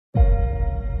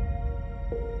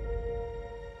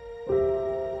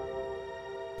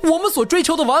我们所追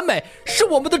求的完美是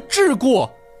我们的桎梏，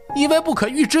因为不可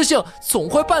预知性总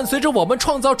会伴随着我们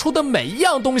创造出的每一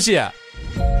样东西。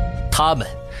他们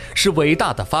是伟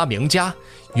大的发明家，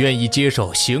愿意接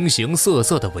受形形色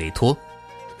色的委托，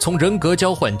从人格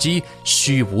交换机、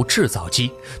虚无制造机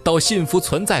到幸福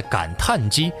存在感叹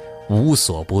机，无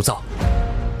所不造。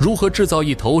如何制造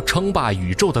一头称霸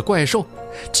宇宙的怪兽？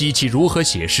机器如何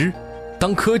写诗？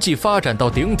当科技发展到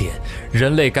顶点，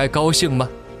人类该高兴吗？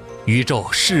宇宙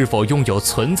是否拥有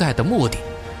存在的目的？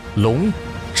龙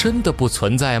真的不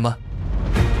存在吗？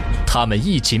他们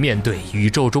一起面对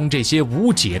宇宙中这些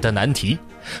无解的难题，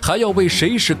还要为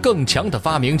谁是更强的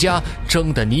发明家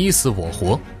争得你死我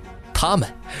活。他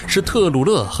们是特鲁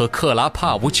勒和克拉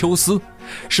帕乌丘斯，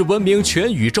是闻名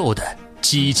全宇宙的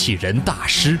机器人大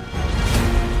师。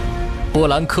波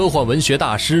兰科幻文学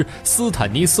大师斯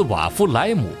坦尼斯瓦夫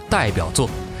莱姆代表作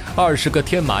20个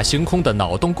天马行空的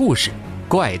脑洞故事，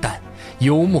怪诞、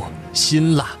幽默、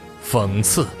辛辣、讽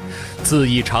刺，恣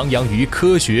意徜徉于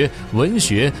科学、文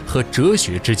学和哲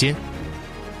学之间。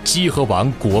机核网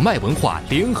果麦文化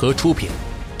联合出品，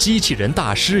机器人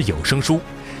大师有声书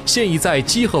现已在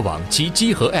机核网及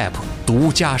机核 App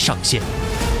独家上线。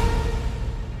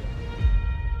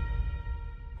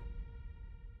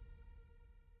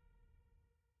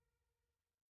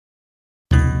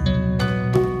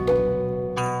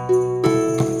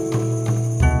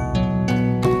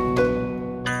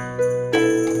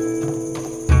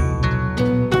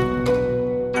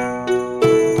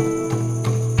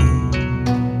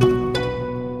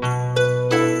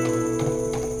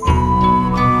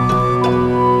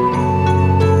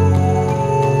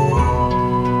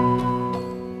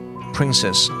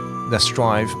Princes that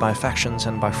strive by factions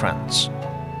and by friends,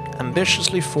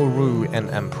 ambitiously for rule and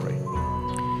emperor,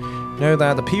 know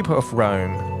that the people of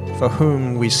Rome, for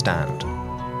whom we stand,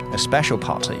 a special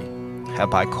party, have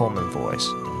by common voice,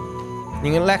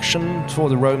 in election for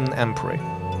the Roman emperor,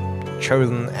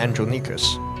 chosen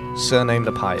Andronicus, surnamed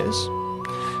the Pious,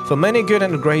 for many good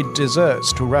and great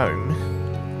deserts to Rome,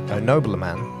 a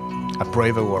nobleman, a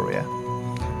brave warrior,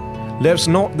 lives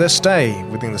not this day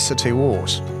within the city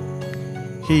walls.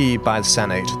 He, by the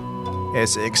Senate,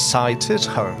 is excited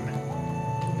home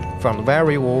from the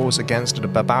very wars against the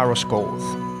barbarous Goths,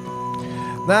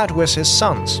 that with his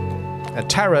sons, a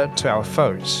terror to our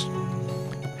foes,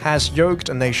 has yoked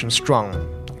a nation strong,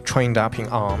 trained up in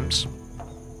arms.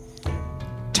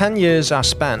 10 years are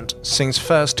spent since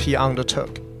first he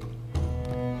undertook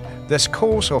this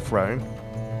course of Rome,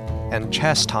 and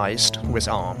chastised with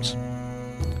arms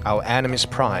our enemy's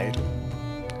pride.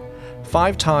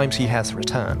 5 times he has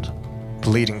returned,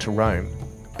 bleeding to Rome,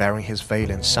 bearing his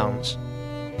valiant sons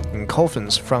in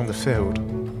coffins from the field,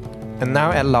 and now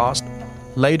at last,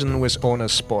 laden with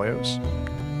honor's spoils,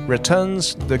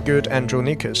 returns the good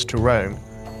Andronicus to Rome,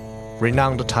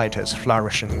 renowned Titus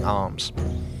flourishing in arms.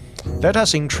 Let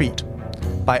us entreat,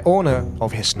 by honor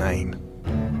of his name,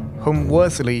 whom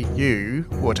worthily you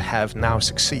would have now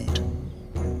succeed,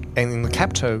 and in the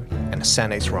Capitol and the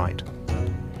Senate's right,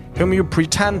 whom you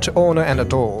pretend to honor and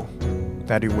adore,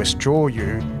 that you withdraw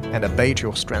you and abate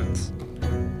your strength,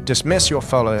 dismiss your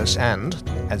followers and,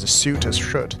 as the suitors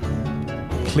should,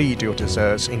 plead your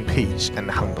deserts in peace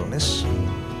and humbleness.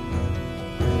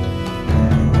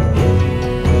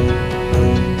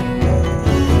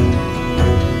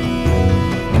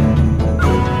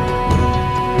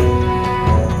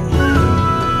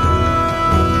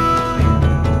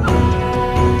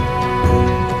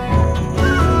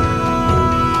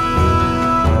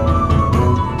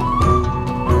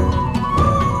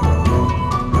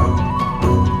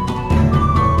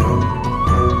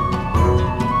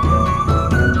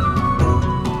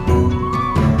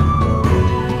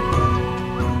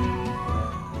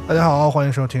大家好，欢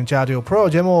迎收听加丢 Pro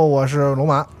节目，我是龙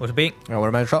马，我是冰，我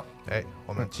是麦少。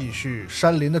我们继续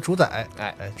山林的主宰。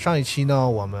上一期呢，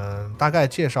我们大概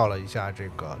介绍了一下这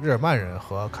个日耳曼人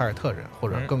和凯尔特人，或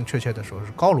者更确切的说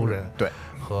是高卢人，对，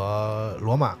和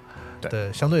罗马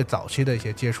的相对早期的一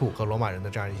些接触和罗马人的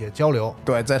这样一些交流。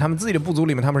对，在他们自己的部族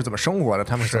里面，他们是怎么生活的？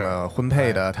他们是怎么婚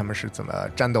配的？他们是怎么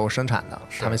战斗生产的？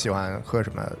他们喜欢喝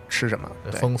什么、吃什么？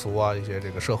风俗啊，一些这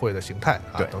个社会的形态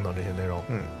啊，等等这些内容。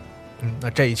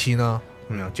那这一期呢，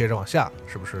我们要接着往下，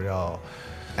是不是要，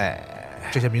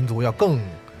这些民族要更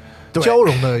交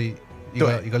融的一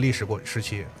个历史时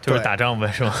期，就是打仗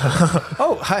呗，是吗？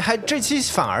还这期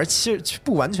反而其实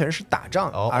不完全是打仗，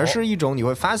而是一种你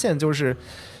会发现，就是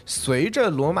随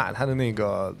着罗马它的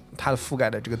覆盖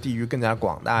的这个地域更加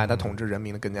广大，它统治人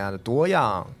民的更加的多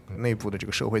样，内部的这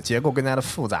个社会结构更加的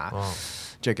复杂。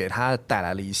这给他带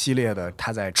来了一系列的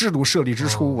他在制度设立之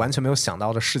初完全没有想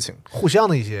到的事情，互相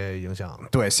的一些影响，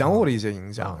对，相互的一些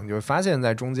影响。你就会发现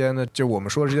在中间呢，就我们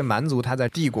说的这些蛮族，他在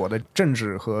帝国的政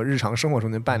治和日常生活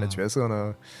中间扮演的角色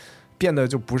呢，变得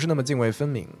就不是那么泾渭分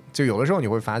明。就有的时候你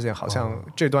会发现，好像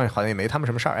这段好像也没他们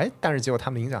什么事儿，但是结果他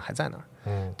们的影响还在那儿。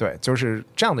对，就是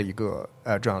这样的一个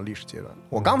重要的历史阶段。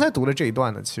我刚才读的这一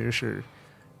段呢，其实是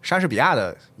莎士比亚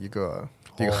的一个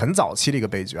很早期的一个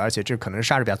悲剧，而且这可能是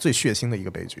莎士比亚最血腥的一个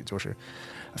悲剧，就是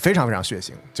非常非常血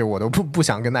腥，就我都不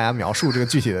想跟大家描述这个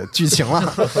具体的剧情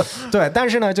了。对，但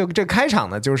是呢，就这开场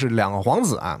呢，就是两个皇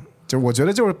子啊，就是我觉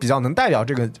得就是比较能代表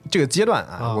这个阶段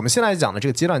啊。我们现在讲的这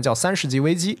个阶段叫3世纪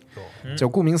危机，就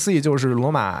顾名思义，就是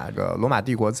罗马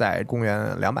帝国在公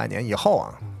元200年以后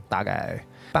啊，大概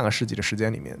半个世纪的时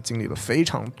间里面，经历了非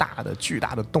常大的巨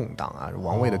大的动荡啊，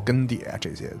王位的更迭啊，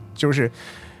这些就是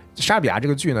莎士比亚这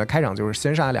个剧呢，开场就是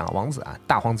先上来两个王子啊，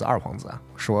大皇子二皇子啊，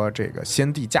说这个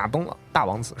先帝驾崩了，大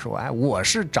王子说我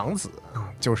是长子，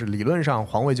就是理论上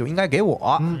皇位就应该给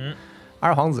我。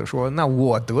二皇子说那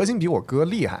我德行比我哥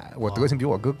厉害，我德行比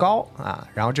我哥高啊。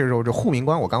然后这时候这护民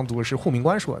官，我刚读的是护民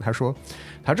官说，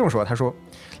他这么说，他说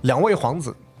两位皇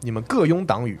子，你们各拥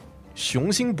党羽，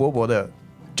雄心勃勃的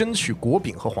争取国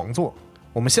柄和皇座。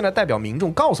我们现在代表民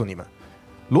众告诉你们，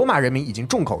罗马人民已经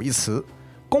众口一词，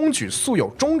公举素有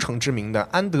忠诚之名的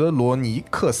安德罗尼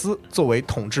克斯作为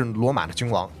统治罗马的君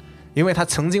王，因为他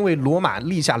曾经为罗马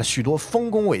立下了许多丰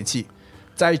功伟绩，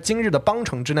在今日的邦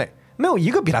城之内，没有一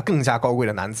个比他更加高贵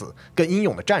的男子，更英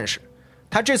勇的战士。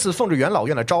他这次奉着元老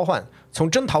院的召唤，从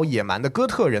征讨野蛮的哥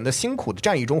特人的辛苦的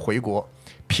战役中回国，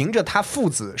凭着他父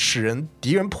子使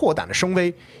敌人破胆的声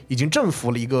威，已经征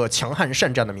服了一个强悍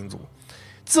善战的民族。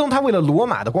自从他为了罗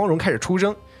马的光荣开始出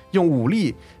征，用武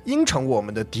力应承我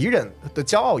们的敌人的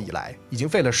骄傲以来，已经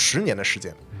费了10年的时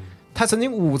间。他曾经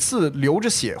5次流着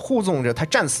血护送着他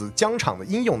战死疆场的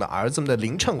英勇的儿子们的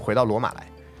灵乘回到罗马来。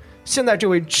现在这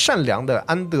位善良的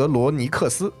安德罗尼克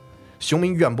斯，雄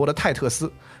名远播的泰特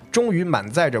斯，终于满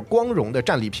载着光荣的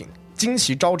战利品，旌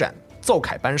旗招展，奏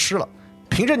凯班师了。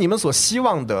凭着你们所希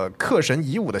望的克神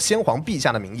以武的先皇陛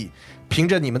下的名义，凭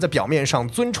着你们在表面上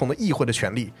尊崇的议会的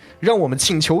权利，让我们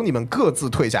请求你们各自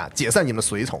退下，解散你们的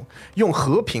随从，用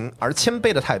和平而谦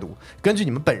卑的态度，根据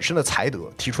你们本身的才德，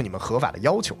提出你们合法的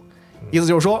要求。意思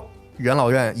就是说，元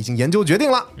老院已经研究决定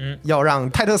了，要让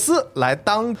泰特斯来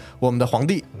当我们的皇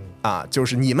帝啊。就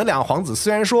是你们两个皇子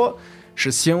虽然说是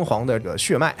先皇的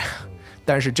血脉，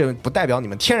但是这不代表你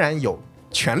们天然有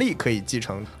权利可以继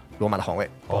承罗马的皇位。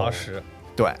是。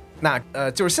对，那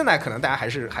就是现在可能大家还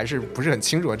是不是很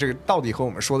清楚这个到底和我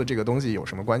们说的这个东西有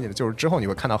什么关系呢？就是之后你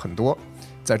会看到很多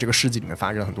在这个世纪里面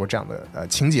发生很多这样的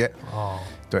情节。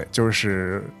对，就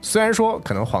是虽然说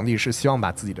可能皇帝是希望把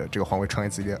自己的这个皇位传给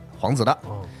自己的皇子的，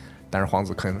但是皇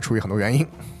子可能出于很多原因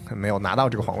没有拿到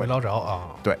这个皇位，没捞着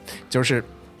啊。对，就是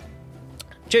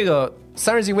这个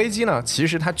3世纪危机呢，其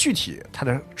实它具体它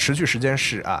的持续时间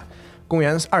是公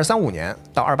元235年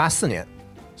到284年。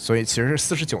所以其实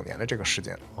是49年的这个时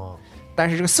间。但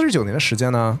是这个49年的时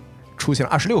间呢，出现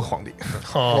了26个皇帝。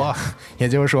哇，也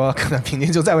就是说可能平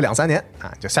均就再位2-3年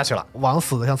就下去了，王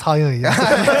死的像苍蝇一样。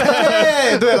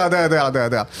对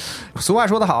了，俗话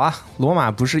说得好啊，罗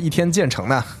马不是一天建成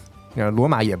的，罗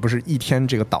马也不是一天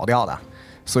这个倒掉的。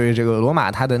所以这个罗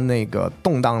马它的那个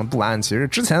动荡不安，其实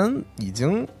之前已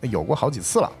经有过好几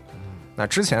次了。那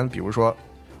之前比如说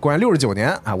公元69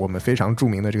年我们非常著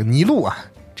名的这个尼禄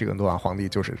这个罗马皇帝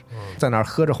就是在那儿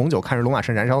喝着红酒看着罗马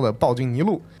城燃烧的暴君尼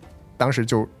禄，当时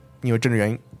就因为政治原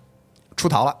因出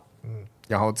逃了，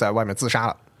然后在外面自杀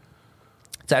了。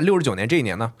在69年这一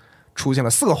年呢，出现了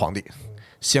4个皇帝，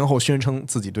先后宣称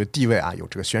自己对地位有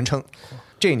这个宣称。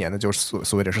这一年呢，就是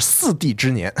所谓的是4帝之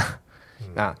年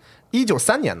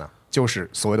193年呢，就是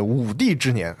所谓的5帝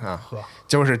之年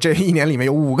就是这一年里面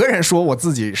有5个人说我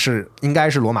自己应该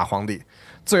是罗马皇帝。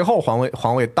最后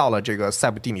皇位到了这个塞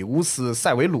浦蒂米乌斯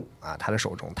塞维鲁他的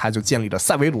手中，他就建立了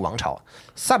塞维鲁王朝。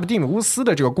塞浦蒂米乌斯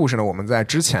的这个故事呢，我们在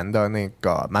之前的那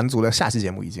个蛮族的下期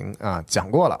节目已经讲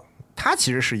过了。他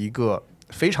其实是一个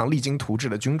非常励精图治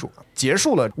的君主，结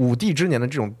束了5帝之年的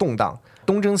这种动荡，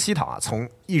东征西讨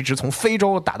一直从非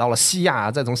洲打到了西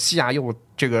亚，再从西亚又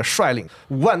这个率领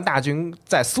5万大军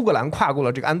在苏格兰跨过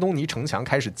了这个安东尼城墙，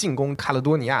开始进攻卡勒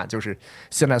多尼亚，就是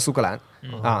现在苏格兰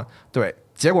对，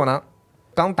结果呢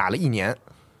刚打了1年，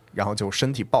然后就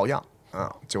身体抱恙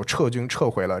就撤军撤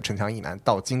回了城墙以南，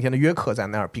到今天的约克，在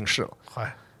那儿病逝了。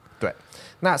对，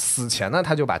那死前呢，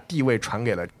他就把地位传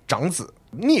给了长子，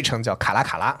昵称叫卡拉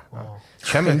卡拉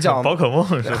全名叫宝可梦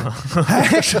是吧？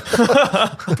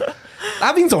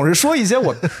阿斌总是说一些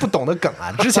我不懂的梗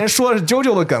之前说的是啾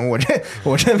啾的梗，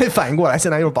我这没反应过来，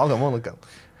现在又是宝可梦的梗。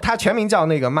他全名叫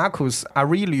那个 Marcus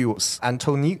Aurelius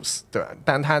Antonius， 对，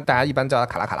但大家一般叫他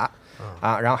卡拉卡拉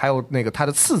啊。然后还有那个他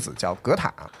的次子叫格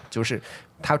塔，就是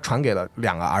他传给了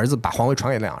2个儿子，把皇位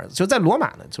传给2个儿子。就在罗马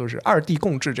呢，就是2帝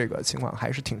共治这个情况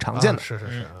还是挺常见的。是，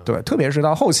对，特别是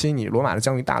到后期你罗马的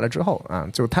疆域大了之后啊，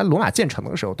就他罗马建成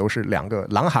的时候都是2个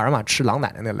狼孩嘛，吃狼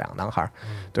奶的那2个狼孩。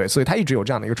对，所以他一直有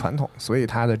这样的一个传统，所以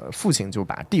他的父亲就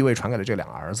把地位传给了这2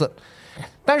个儿子。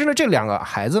但是呢，这2个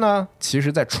孩子呢，其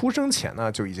实在出生前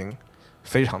呢就已经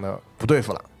非常的不对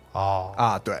付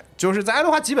了。对，就是在爱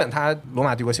德华几本他罗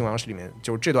马帝国兴亡史里面，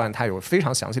就这段他有非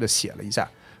常详细的写了一下。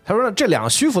他说呢，这2个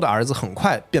虚浮的儿子很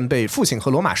快便被父亲和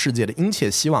罗马世界的殷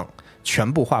切希望全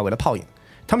部化为了泡影。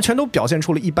他们全都表现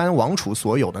出了一般王储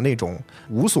所有的那种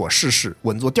无所事事、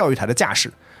稳坐钓鱼台的架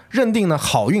势，认定呢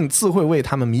好运自会为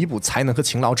他们弥补才能和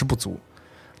勤劳之不足。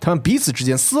他们彼此之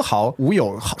间丝毫无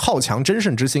有好强争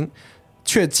胜之心，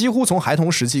却几乎从孩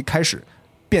童时期开始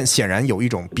便显然有一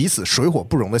种彼此水火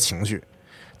不容的情绪。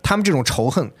他们这种仇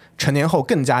恨成年后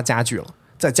更加加剧了，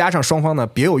再加上双方呢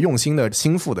别有用心的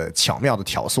心腹的巧妙的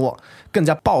挑唆，更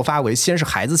加爆发为先是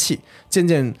孩子气，渐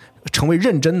渐成为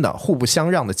认真的互不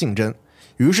相让的竞争。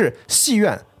于是戏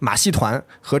院、马戏团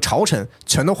和朝臣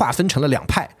全都划分成了2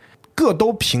派，各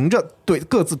都凭着对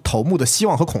各自头目的希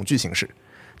望和恐惧行事。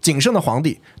谨慎的皇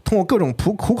帝通过各种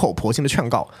苦口婆心的劝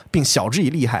告，并晓之以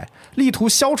利害，力图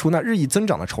消除那日益增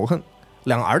长的仇恨。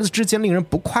2个儿子之间令人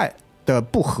不快的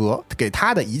不和，给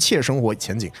他的一切生活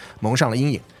前景蒙上了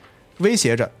阴影，威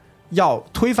胁着要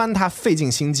推翻他费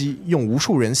尽心机用无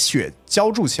数人血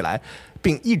浇筑起来，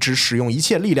并一直使用一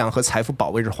切力量和财富保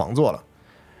卫着皇座了。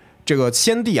这个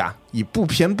先帝啊，以不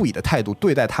偏不倚的态度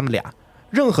对待他们俩，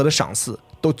任何的赏赐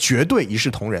都绝对一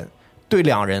视同仁，对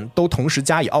2人都同时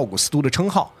加以奥古斯都的称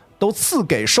号，都赐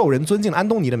给受人尊敬的安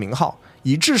东尼的名号，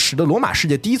以致使得罗马世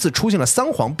界第一次出现了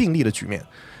3皇并立的局面。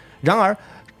然而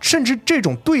甚至这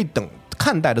种对等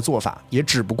看待的做法，也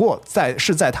只不过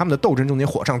是在他们的斗争中间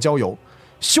火上浇油。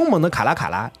凶猛的卡拉卡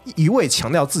拉一味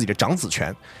强调自己的长子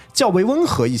权，较为温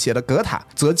和一些的格塔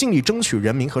则尽力争取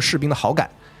人民和士兵的好感。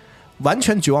完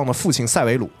全绝望的父亲塞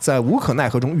维鲁在无可奈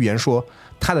何中预言说，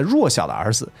他的弱小的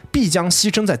儿子必将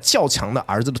牺牲在较强的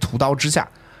儿子的屠刀之下，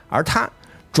而他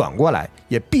转过来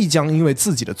也必将因为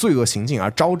自己的罪恶行径而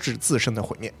招致自身的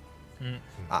毁灭。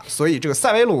所以这个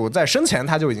塞维鲁在生前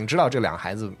他就已经知道这2个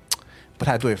孩子不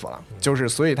太对付了，就是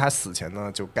所以他死前呢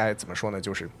就该怎么说呢，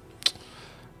就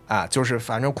是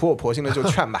反正苦口婆心的就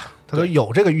劝吧。他都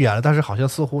有这个预言了，但是好像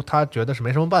似乎他觉得是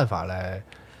没什么办法来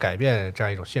改变这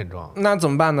样一种现状。那怎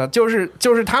么办呢？就是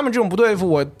他们这种不对付，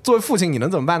我作为父亲你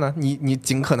能怎么办呢？你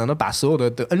尽可能的把所有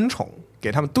的恩宠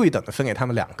给他们对等的分给他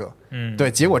们2个。对，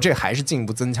结果这还是进一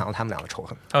步增强了他们俩的仇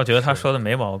恨。我觉得他说的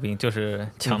没毛病，就是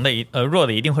强的弱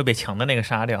的一定会被强的那个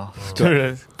杀掉，就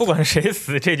是不管谁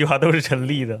死，这句话都是成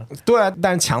立的。对啊，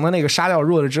但强的那个杀掉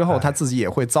弱了之后，他自己也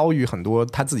会遭遇很多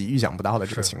他自己预想不到的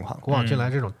这个情况。古往今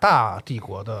来这种大帝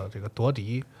国的这个夺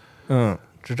嫡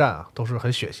之战啊，都是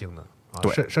很血腥的。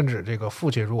对，甚至这个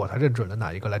父亲如果他认准了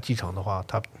哪一个来继承的话，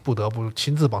他不得不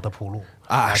亲自帮他铺路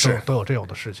都有这种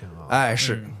的事情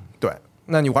是对。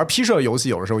那你玩批射游戏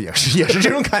有的时候也是这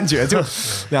种感觉，就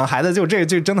2个孩子就这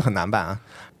真的很难办啊。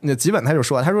那吉本他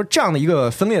说这样的一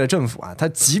个分裂的政府啊，他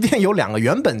即便有2个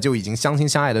原本就已经相亲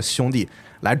相爱的兄弟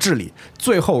来治理，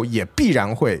最后也必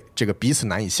然会这个彼此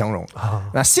难以相容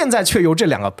那现在却由这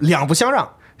两不相让，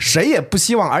谁也不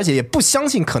希望而且也不相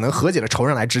信可能和解的仇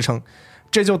人来支撑，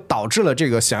这就导致了这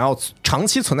个想要长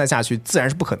期存在下去自然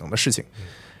是不可能的事情。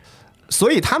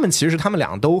所以他们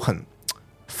2个都很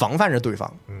防范着对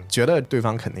方，觉得对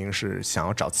方肯定是想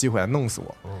要找机会来弄死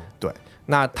我。对，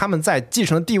那他们在继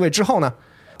承了地位之后呢，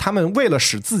他们为了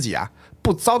使自己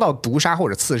不遭到毒杀或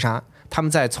者刺杀，他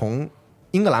们在从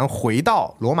英格兰回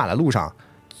到罗马的路上，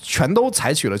全都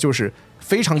采取了就是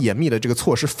非常严密的这个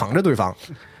措施防着对方。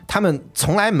他们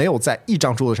从来没有在一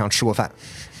张桌子上吃过饭，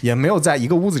也没有在一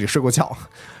个屋子里睡过觉。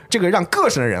这个让各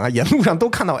省的人沿路上都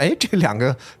看到，这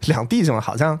两弟兄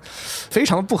好像非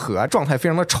常的不和，状态非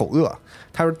常的丑恶。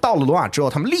他说到了罗马之后，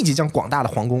他们立即将广大的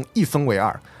皇宫一分为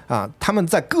2他们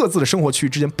在各自的生活区域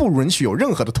之间不允许有任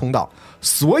何的通道，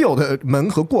所有的门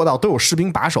和过道都有士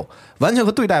兵把守，完全和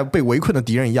对待被围困的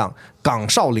敌人一样，岗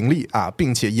哨林立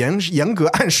并且严格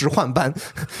按时换班。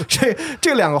这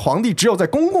2个皇帝只有在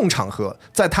公共场合，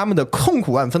在他们的痛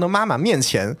苦万分的妈妈面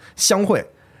前相会，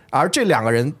而这2个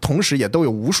人同时也都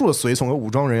有无数的随从和武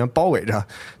装人员包围着，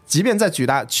即便在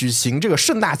举行这个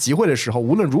盛大集会的时候，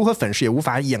无论如何粉饰也无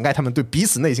法掩盖他们对彼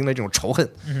此内心的这种仇恨。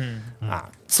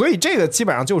所以这个基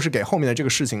本上就是给后面的这个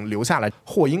事情留下了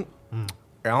祸因。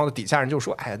然后底下人就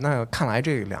说，那看来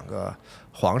这2个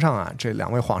皇上这2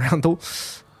位皇上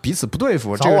彼此不对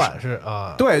付，早晚是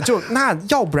啊，对，就那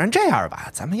要不然这样吧，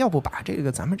咱们要不把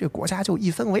咱们这个国家就一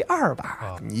分为二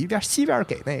吧，你一边西边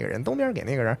给那个人，东边给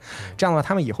那个人，这样的话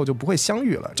他们以后就不会相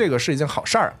遇了，这个是一件好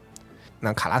事儿。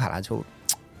那卡拉就，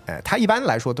他一般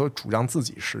来说都主张自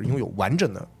己是拥有完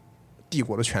整的帝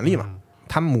国的权利嘛。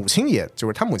他母亲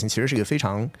他母亲其实是一个非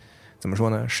常怎么说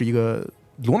呢，是一个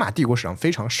罗马帝国史上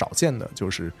非常少见的，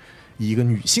就是以一个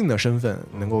女性的身份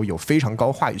能够有非常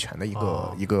高话语权的一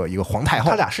个皇太后。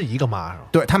他俩是一个妈是吧？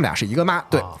对，他们俩是一个妈。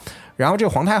对，然后这个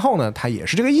皇太后呢，她也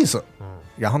是这个意思。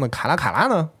然后呢，卡拉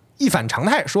呢一反常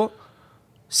态说：“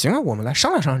行啊，我们来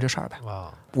商量商量这事儿呗。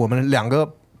我们2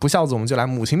个不孝子，我们就来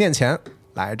母亲面前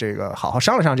来这个好好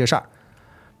商量商量这事儿。”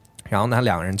然后呢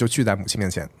，2个人就聚在母亲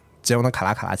面前。结果呢，卡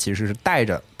拉其实是带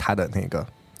着他的那个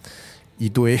一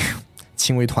堆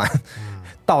亲卫团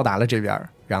到达了这边，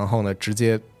然后呢，直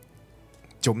接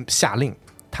就下令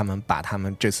他们把他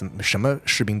们这次什么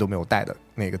士兵都没有带的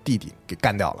那个弟弟给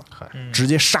干掉了，直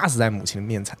接杀死在母亲的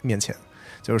面前。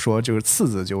就是说，这个次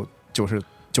子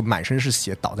就满身是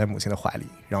血倒在母亲的怀里，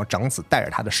然后长子带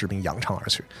着他的士兵扬长而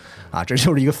去。这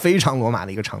就是一个非常罗马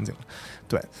的一个场景。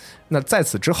对，那在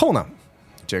此之后呢，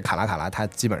这个卡拉他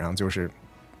基本上就是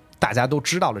大家都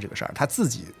知道了这个事儿，他自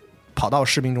己跑到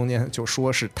士兵中间就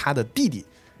说是他的弟弟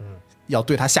要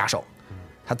对他下手，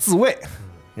他自卫，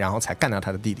然后才干掉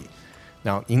他的弟弟，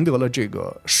然后赢得了这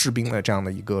个士兵的这样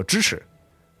的一个支持。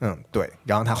对，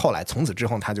然后他后来从此之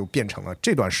后他就变成了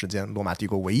这段时间罗马帝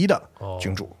国唯一的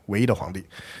君主，唯一的皇帝。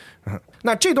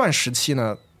那这段时期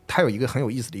呢，他有一个很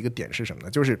有意思的一个点是什么呢？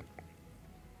就是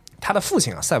他的父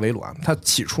亲塞维鲁他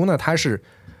起初呢，他是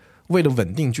为了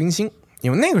稳定军心，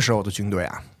因为那个时候的军队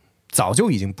早就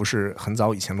已经不是很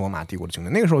早以前罗马帝国的军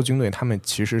队，那个时候军队他们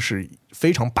其实是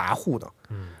非常跋扈的，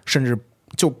甚至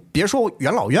就别说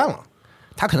元老院了，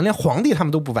他可能连皇帝他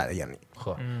们都不摆在眼里。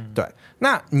对，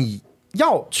那你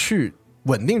要去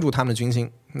稳定住他们的军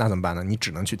心，那怎么办呢？你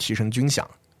只能去提升军饷。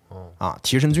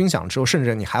提升军饷之后，甚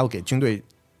至你还要给军队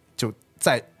就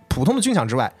在普通的军饷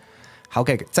之外，还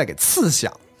要再给次饷，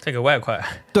再给外快。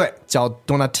对，叫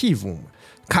donativum。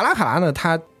卡拉呢，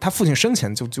他父亲生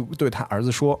前就对他儿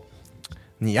子说：“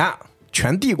你呀，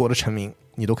全帝国的臣民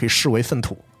你都可以视为粪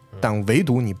土，但唯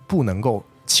独你不能够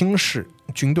轻视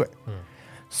军队。”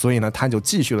所以呢，他就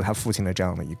继续了他父亲的这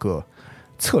样的一个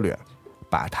策略，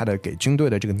把他的给军队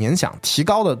的这个年饷提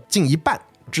高了近一半，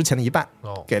之前的一半，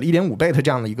给了1.5倍的这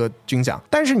样的一个军饷。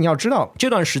但是你要知道，这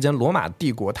段时间罗马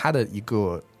帝国它的一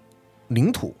个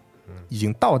领土已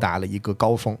经到达了一个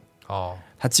高峰。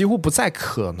它几乎不再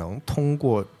可能通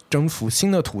过征服新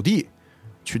的土地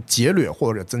去劫掠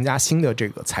或者增加新的这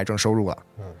个财政收入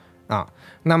了。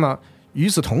那么与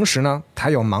此同时呢，它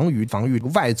要忙于防御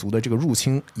外族的这个入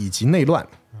侵以及内乱，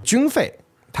军费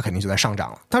它肯定就在上涨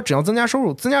了。它只要增加收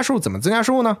入，增加收入怎么增加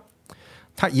收入呢？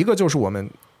它一个就是我们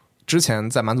之前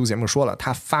在蛮族节目说了，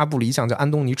它发布了一项叫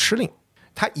安东尼敕令。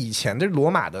它以前的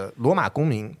罗马公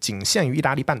民仅限于意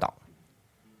大利半岛，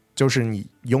就是你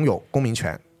拥有公民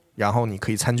权，然后你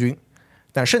可以参军，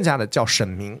但剩下的叫省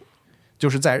民，就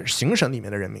是在行省里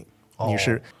面的人民，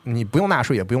你不用纳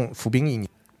税，也不用服兵役。你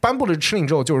颁布了敕令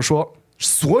之后，就是说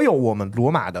所有我们罗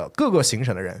马的各个行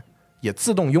省的人也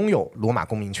自动拥有罗马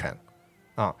公民权。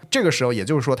这个时候也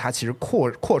就是说，他其实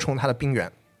扩充他的兵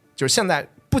源，就是现在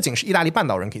不仅是意大利半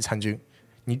岛人可以参军，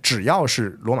你只要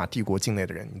是罗马帝国境内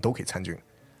的人，你都可以参军。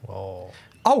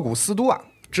奥古斯都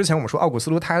之前我们说奥古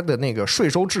斯都他的那个税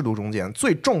收制度中间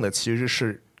最重的其实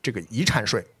是这个遗产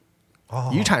税。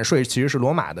遗产税其实是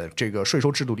罗马的这个税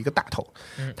收制度的一个大头，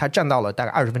它占到了大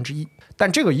概1/20，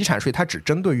但这个遗产税它只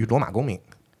针对于罗马公民，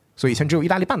所以以前只有意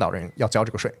大利半岛人要交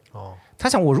这个税。他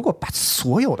想，我如果把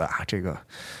所有的这个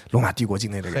罗马帝国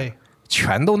境内的人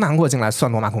全都囊括进来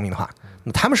算罗马公民的话，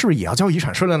那他们是不是也要交遗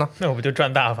产税了呢？那我不就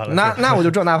赚大发了？那我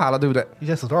就赚大发了，对不对？一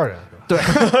天死多少人？对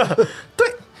对，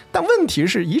但问题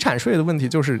是遗产税的问题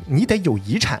就是你得有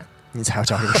遗产你才要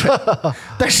交这个税。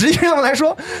但实际上来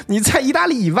说，你在意大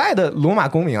利以外的罗马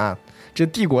公民这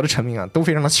帝国的臣民都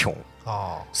非常的穷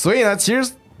所以呢其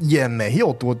实也没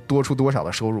有多出多少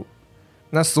的收入。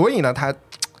那所以呢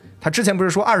他之前不是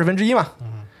说1/20吗？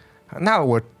那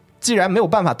我既然没有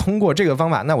办法通过这个方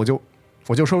法，那我就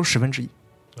收1/10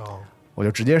我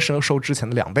就直接收之前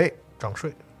的2倍涨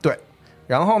税。对，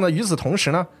然后呢，与此同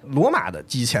时呢，罗马的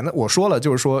以前的我说了，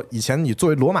就是说以前你作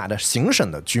为罗马的行省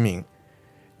的居民，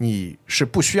你是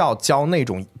不需要交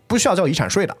遗产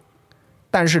税的，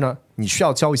但是呢，你需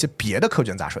要交一些别的课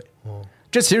捐杂税。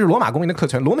这其实是罗马公民的课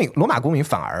权，罗马公民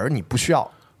反而你不需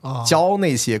要交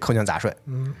那些课捐杂税，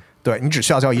对，你只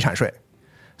需要交遗产税。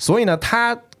所以呢，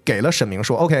他给了省民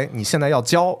说 ，OK， 你现在要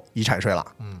交遗产税了，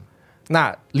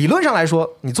那理论上来说，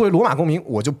你作为罗马公民，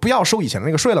我就不要收以前的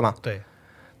那个税了吗？对，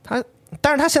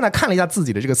但是他现在看了一下自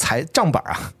己的这个财账本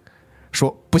啊，说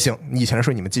不行，你以前的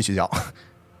税你们继续交。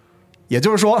也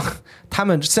就是说，他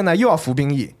们现在又要服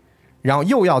兵役，然后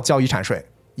又要交遗产税，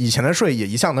以前的税也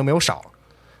一项都没有少，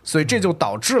所以这就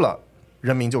导致了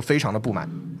人民就非常的不满，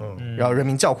然后人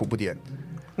民叫苦不迭。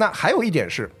那还有一点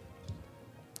是，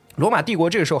罗马帝国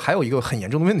这个时候还有一个很严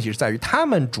重的问题是在于，他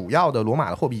们主要的罗马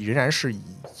的货币仍然是以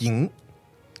银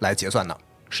来结算的，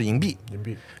是银币。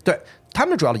对，他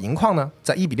们主要的银矿呢，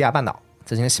在伊比利亚半岛，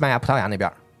在今天西班牙、葡萄牙那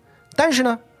边。但是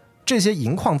呢，这些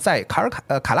银矿在卡拉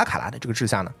卡拉的这个治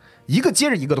下呢，一个接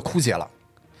着一个的枯竭了。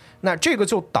那这个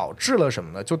就导致了什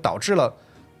么呢？就导致了，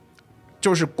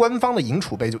就是官方的银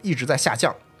储备就一直在下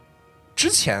降。之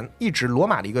前一直罗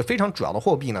马的一个非常主要的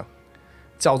货币呢，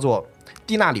叫做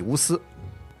蒂纳里乌斯，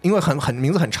因为很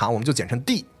名字很长，我们就简称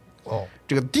D。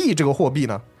这个 D 这个货币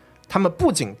呢，他们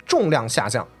不仅重量下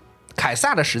降，凯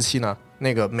撒的时期呢，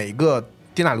那个每个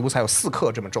蒂纳里乌斯还有4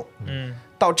克这么重，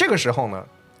到这个时候呢，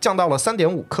降到了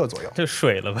3.5克左右，就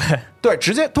水了呗。对，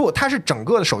直接不，它是整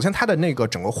个的，首先它的那个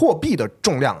整个货币的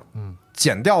重量，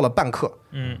减掉了半克，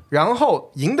然后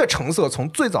银的成色从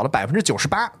最早的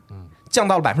98%，降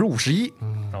到了51%，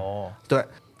对，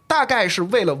大概是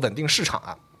为了稳定市场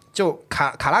啊，就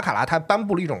卡拉它颁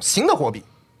布了一种新的货币，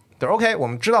对 ，OK， 我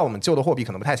们知道我们旧的货币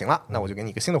可能不太行了，那我就给你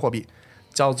一个新的货币，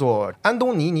叫做安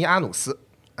东尼尼阿努斯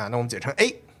啊，那我们简称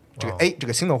A， 这个 A 这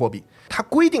个新的货币，它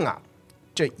规定啊，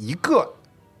这一个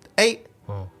A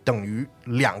等于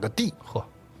2个 D，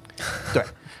 对，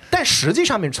但实际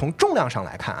上面从重量上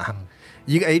来看啊，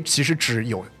一个 A 其实只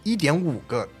有1.5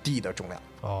个 D 的重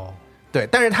量，对，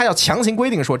但是它要强行规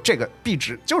定说这个币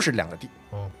值就是2个 D，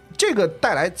这个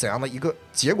带来怎样的一个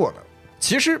结果呢？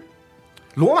其实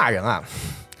罗马人啊，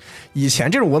以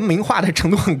前这种文明化的程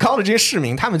度很高的这些市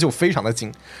民，他们就非常的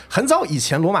精。很早以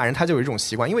前，罗马人他就有一种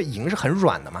习惯，因为银是很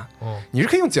软的嘛，你是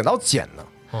可以用剪刀剪的。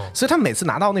所以他每次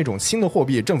拿到那种新的货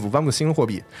币，政府颁布新的货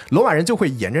币，罗马人就会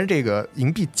沿着这个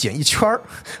银币剪一圈，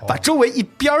把周围一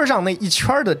边上那一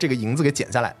圈的这个银子给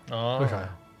剪下来。为啥呀？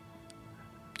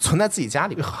存在自己家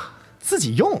里自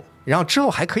己用，然后之后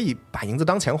还可以把银子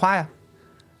当钱花呀。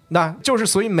那就是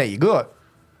所以每个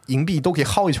银币都可以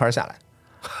薅一圈下来，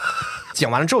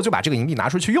剪完了之后就把这个银币拿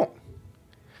出去用。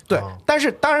对，但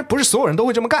是当然不是所有人都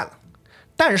会这么干，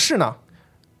但是呢，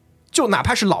就哪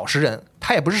怕是老实人，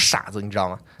他也不是傻子，你知道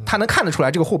吗？他能看得出来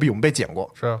这个货币我们被剪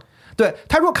过，是对，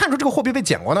他如果看出这个货币被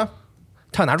剪过呢，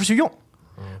他要拿出去用；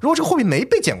如果这个货币没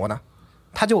被剪过呢，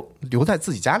他就留在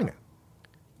自己家里面，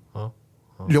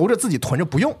留着自己囤着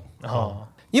不用，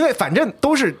因为反正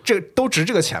都值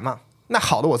这个钱嘛。那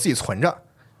好的我自己存着，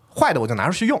坏的我就拿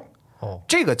出去用。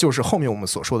这个就是后面我们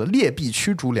所说的劣币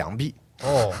驱逐良币。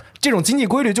这种经济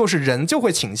规律就是人就会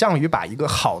倾向于把一个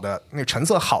好的那个成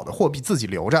色好的货币自己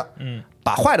留着，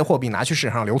把坏的货币拿去市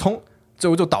场上流通，最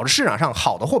后就导致市场上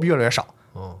好的货币越来越少，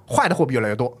坏的货币越来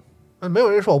越多。没有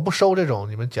人说我不收这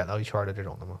种你们捡到一圈的这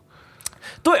种的吗？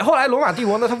对，后来罗马帝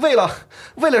国呢，他为了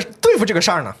对付这个事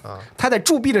儿呢，他在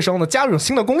铸币的时候呢，加入一种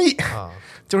新的工艺，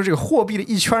就是这个货币的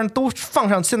一圈都放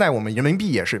上现在我们人民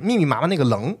币也是密密麻麻那个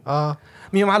棱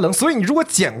密密麻麻棱，所以你如果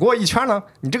剪过一圈呢，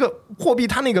你这个货币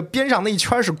它那个边上那一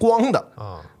圈是光的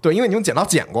对，因为你用剪刀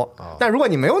剪过但如果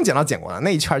你没用剪刀剪过呢，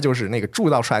那一圈就是那个铸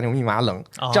造出来那种密密麻麻棱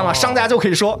这样的话商家就可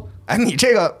以说，哎，你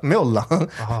这个没有棱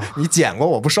你剪过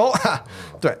我不收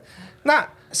对，那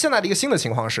现在的一个新的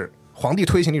情况是，皇帝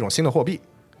推行了一种新的货币，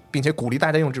并且鼓励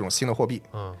大家用这种新的货币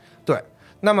对，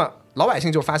那么老百姓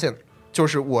就发现，就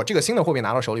是我这个新的货币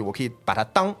拿到手里，我可以把它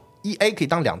当1A 可以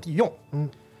当2D 用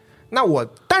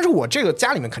但是我这个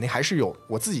家里面肯定还是有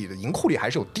我自己的银库里还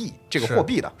是有 D 这个货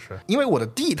币的，是因为我的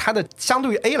D 它的相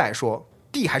对于 A 来说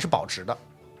D 还是保值的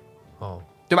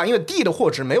对吧？因为 D 的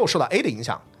货值没有受到 A 的影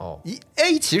响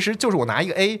A 其实就是我拿一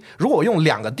个 A， 如果我用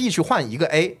2个 D 去换一个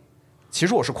A， 其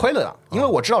实我是亏了的，因为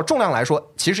我知道重量来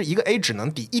说其实一个 A 只能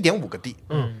抵 1.5 个 D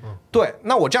对，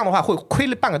那我这样的话会亏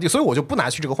了半个 D， 所以我就不拿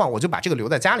去这个换，我就把这个留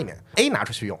在家里面 A 拿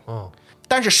出去用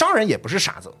但是商人也不是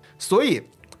傻子，所以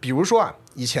比如说啊，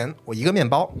以前我一个面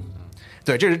包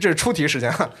对，这是出题时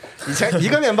间以前一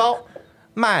个面包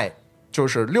卖就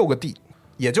是6个 D，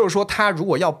 也就是说他如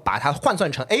果要把它换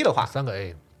算成 A 的话3个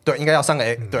A， 对，应该要3个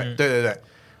A对，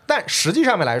但实际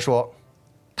上面来说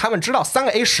他们知道3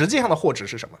个 A 实际上的货值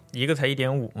是什么，一个才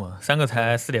 1.5 嘛，3个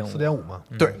才 4.5嘛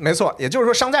对，没错，也就是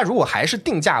说商家如果还是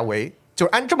定价为就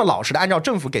是这么老实的按照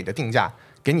政府给的定价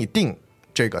给你定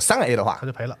这个3个 A 的话，他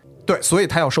就赔了。对，所以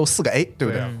他要收4个 A， 对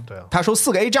不对？对啊，他收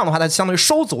4个 A， 这样的话，他相当于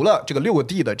收足了这个6个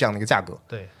D 的这样的一个价格。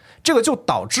对，这个就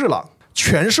导致了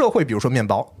全社会，比如说面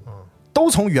包，都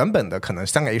从原本的可能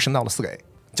3个 A 升到了4个 A，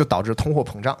 就导致通货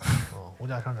膨胀。物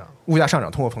价上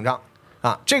涨，通货膨胀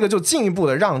啊，这个就进一步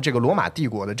的让这个罗马帝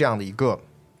国的这样的一个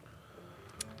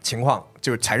情况，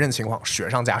就是财政情况雪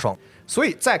上加霜。所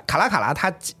以在卡拉卡拉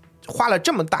他花了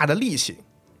这么大的力气，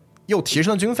又提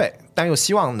升了军费，但又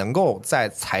希望能够在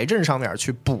财政上面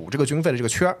去补这个军费的这个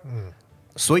缺儿，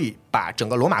所以把整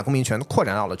个罗马公民权扩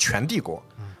展到了全帝国，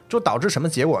就导致什么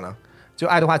结果呢？就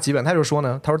爱德华吉本他就说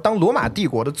呢，他说当罗马帝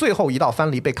国的最后一道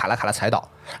藩篱被卡拉卡拉踩倒，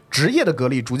职业的隔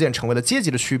离逐渐成为了阶级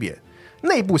的区别，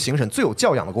内部行省最有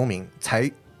教养的公民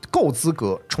才够资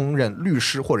格充任律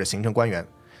师或者行政官员。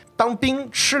当兵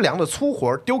吃粮的粗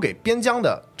活丢给边疆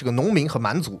的这个农民和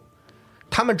蛮族，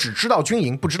他们只知道军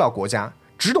营不知道国家，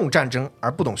只懂战争而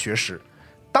不懂学识，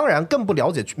当然更不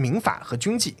了解民法和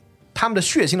军纪。他们的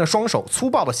血腥的双手、粗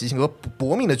暴的习性和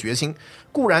搏命的决心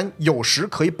固然有时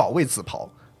可以保卫子袍，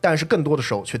但是更多的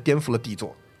时候却颠覆了帝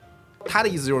座。他的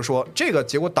意思就是说，这个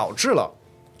结果导致了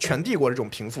全帝国的这种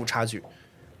贫富差距，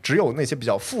只有那些比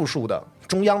较富庶的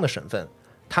中央的省份，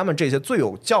他们这些最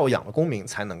有教养的公民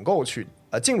才能够去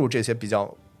进入这些比较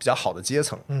好的阶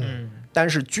层。但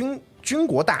是军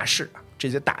国大事，这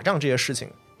些打仗这些事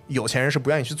情，有钱人是不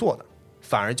愿意去做的，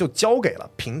反而就交给了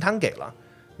平摊给了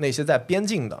那些在边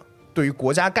境的对于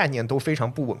国家概念都非常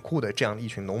不稳固的这样一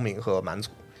群农民和蛮族。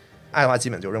爱德华基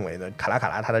本就认为呢，卡拉卡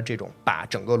拉他的这种把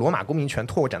整个罗马公民权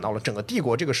拓展到了整个帝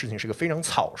国这个事情是个非常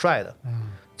草率的，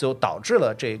就导致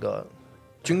了这个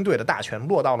军队的大权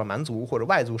落到了蛮族或者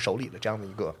外族手里的这样的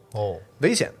一个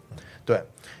危险。对，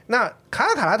那卡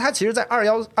拉卡拉他其实在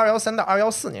213到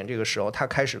214年这个时候，他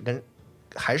开始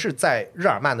还是在日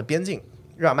耳曼的边境，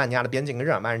日耳曼尼亚的边境跟日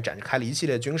耳曼人展开了一系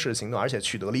列军事行动，而且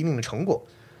取得了一定的成果，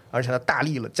而且他大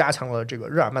力加强了这个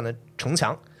日耳曼的城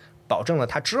墙，保证了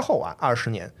他之后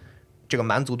20年这个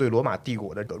蛮族对罗马帝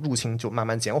国的入侵就慢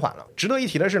慢减缓了。值得一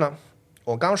提的是呢，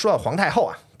我刚刚说到皇太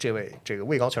后这个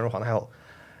位高权重皇太后，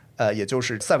也就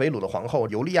是塞维鲁的皇后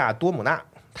尤利亚多姆纳，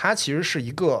她其实是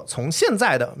一个从现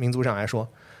在的民族上来说，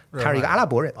她是一个阿拉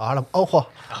伯人，她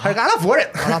是个阿拉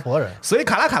伯人，所以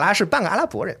卡拉卡拉是半个阿拉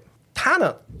伯人。他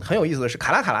呢很有意思的是，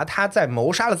卡拉卡拉他在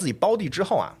谋杀了自己胞弟之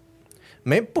后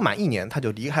不满1年他就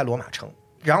离开罗马城，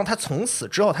然后他从此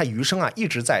之后他余生一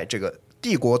直在这个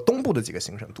帝国东部的几个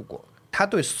行省度过。他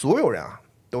对所有人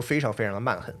都非常非常的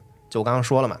蛮横，就我刚刚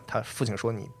说了嘛，他父亲说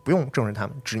你不用重视他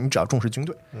们，你只要重视军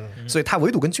队，所以他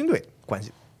唯独跟军队关系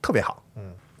特别好。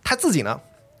他自己呢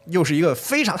又是一个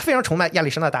非常非常崇拜亚历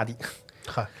山大大帝，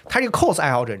他是一个 cos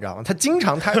爱好者，你知道吗？他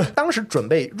当时准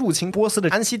备入侵波斯的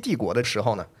安息帝国的时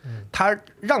候呢，他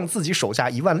让自己手下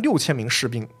16000名士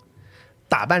兵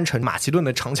打扮成马其顿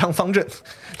的长枪方阵，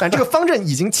但这个方阵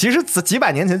已经其实几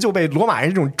百年前就被罗马人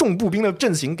这种重步兵的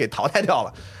阵型给淘汰掉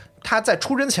了。他在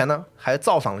出征前呢还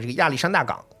造访了这个亚历山大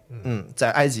港，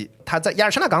在埃及，他在亚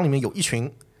历山大港里面有一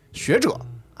群学者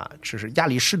这是亚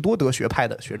里士多德学派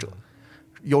的学者。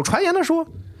有传言的说，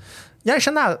亚历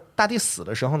山大大帝死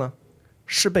的时候呢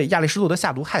是被亚里士多德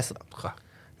下毒害死的。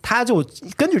他就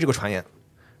根据这个传言，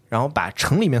然后把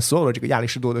城里面所有的这个亚里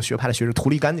士多德学派的学者屠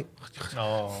戮干净。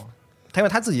他因为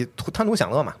他自己贪图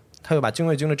享乐嘛，他就把禁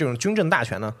卫军的这种军政大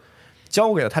权呢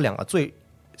交给了他2个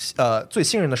最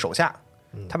信任的手下。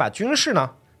他把军事呢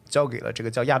交给了这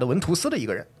个叫亚德文图斯的一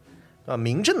个人，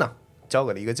民政呢交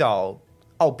给了一个叫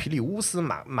奥皮里乌斯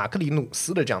马克里努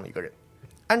斯的这样的一个人。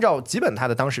按照吉本他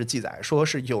的当时记载说，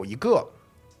是有一个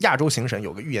亚洲行省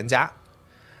有个预言家，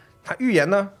他预言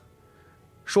呢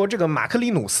说这个马克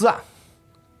里努斯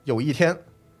有一天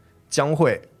将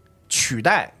会取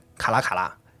代卡拉卡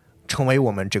拉成为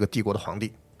我们这个帝国的皇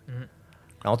帝。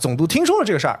然后总督听说了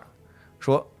这个事儿，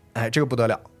说这个不得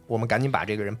了，我们赶紧把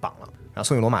这个人绑了，然后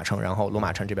送去罗马城，然后罗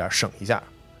马城这边审一下，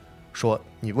说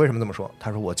你为什么这么说？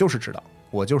他说我就是知道，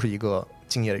我就是一个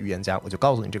敬业的预言家，我就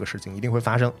告诉你这个事情一定会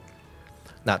发生。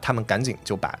那他们赶紧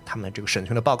就把他们这个审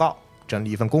讯的报告整理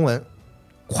一份公文，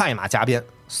快马加鞭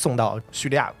送到叙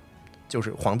利亚，就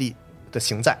是皇帝的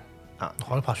行在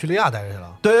皇帝跑叙利亚待着去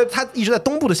了。对，他一直在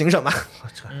东部的行省嘛。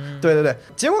对，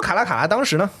结果卡拉当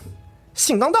时呢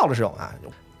信刚到的时候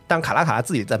但卡拉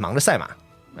自己在忙着赛马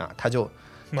他就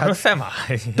忙着赛马，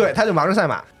对，他就忙着赛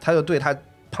马，他就对他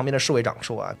旁边的侍卫长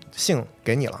说信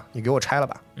给你了，你给我拆了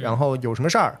吧，然后有什么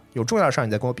事儿，有重要的事儿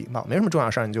你再跟我禀报，没什么重要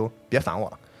的事儿你就别烦我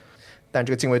了。但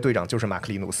这个禁卫队长就是马克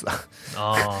里努斯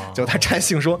就他拆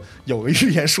信说有个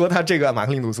预言说他这个马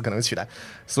克里努斯可能取代，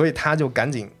所以他就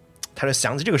赶紧，他就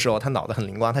想起这个时候他脑子很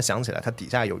灵光，他想起来他底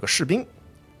下有一个士兵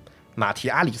马提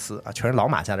阿里斯全是老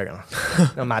马家的人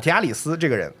那马提阿里斯这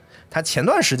个人，他前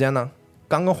段时间呢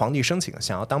刚跟皇帝申请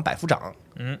想要当百夫长，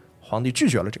皇帝拒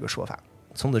绝了这个说法。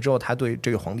从此之后他对这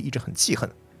个皇帝一直很记恨，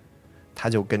他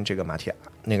就跟这个马提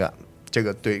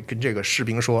跟这个士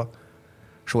兵说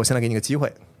我现在给你个机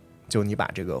会，就你把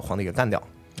这个皇帝给干掉，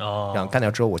哦，然后干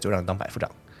掉之后我就让你当百夫长。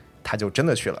他就真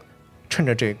的去了，趁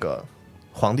着这个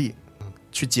皇帝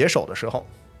去解手的时候，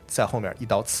在后面一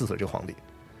刀刺死这个皇帝。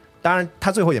当然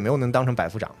他最后也没有能当成百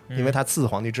夫长，因为他刺死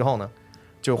皇帝之后呢，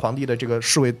就皇帝的这个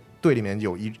侍卫队里面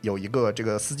有一个这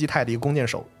个司机泰的一个弓箭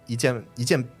手，一箭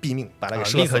毙命，把他给射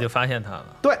死了，立刻就发现他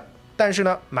了。对，但是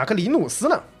呢，马克里努斯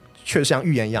呢，却像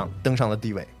预言一样登上了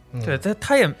帝位。对，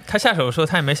他下手的时候，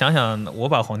他也没想想我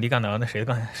把皇帝干掉，那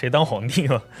谁当皇帝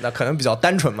嘛？那可能比较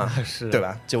单纯嘛，是对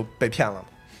吧？就被骗了。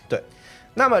对，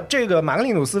那么这个马克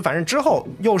里努斯，反正之后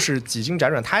又是几经辗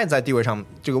转，他也在地位上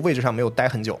这个位置上没有待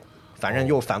很久，反正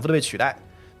又反复的被取代。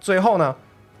最后呢，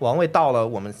王位到了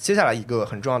我们接下来一个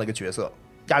很重要的一个角色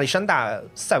亚历山大·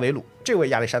塞维鲁。这位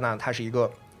亚历山大他是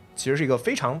其实是一个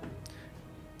非常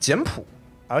简朴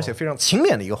而且非常清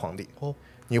廉的一个皇帝。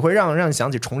你会让你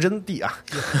想起崇祯帝啊，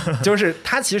就是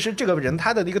他其实这个人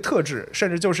他的一个特质，甚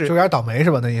至就是有点倒霉是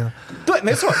吧？那意思？对，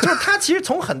没错，就是他其实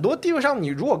从很多地方上，你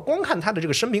如果光看他的这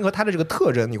个生平和他的这个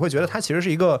特征，你会觉得他其实是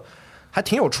一个还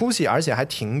挺有出息，而且还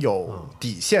挺有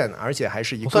底线，而且还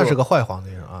是一个不算是个坏皇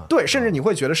帝啊。对，甚至你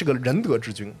会觉得是个仁德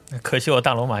之君。可惜我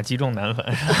大罗马积重难返，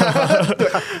对，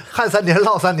旱3年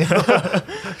涝3年，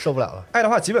受不了了。爱德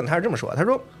华·吉本他是这么说，他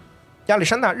说亚历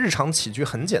山大日常起居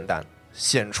很简单，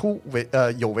显出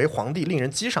有为皇帝令人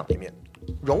激赏的一面，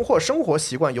荣获生活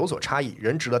习惯有所差异，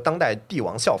仍值得当代帝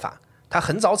王效法。他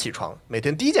很早起床，每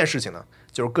天第一件事情呢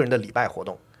就是个人的礼拜活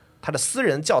动。他的私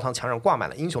人教堂墙上挂满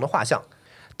了英雄的画像，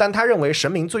但他认为神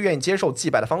明最愿意接受祭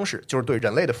拜的方式就是对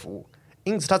人类的服务，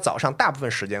因此他早上大部分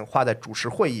时间花在主持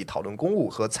会议、讨论公务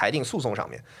和裁定诉讼上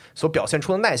面，所表现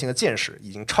出的耐心和见识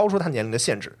已经超出他年龄的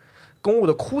限制。公务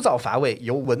的枯燥乏味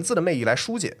由文字的魅力来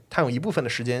疏解，他用一部分的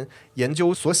时间研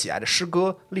究所喜爱的诗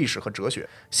歌、历史和哲学。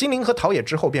心灵和陶冶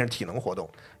之后便是体能活动。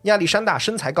亚历山大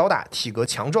身材高大，体格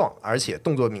强壮，而且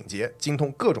动作敏捷，精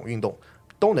通各种运动，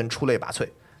都能出类拔萃。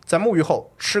在沐浴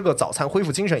后吃个早餐恢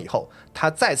复精神以后，他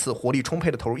再次活力充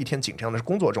沛地投入一天紧张的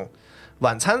工作中。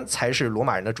晚餐才是罗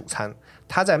马人的主餐，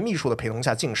他在秘书的陪同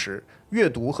下进食，阅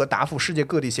读和答复世界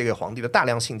各地写给皇帝的大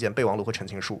量信件、备忘录和陈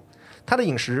情书。他的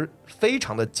饮食非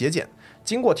常的节俭，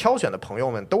经过挑选的朋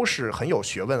友们都是很有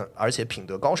学问而且品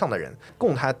德高尚的人，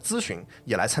供他咨询，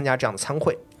也来参加这样的参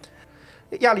会。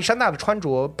亚历山大的穿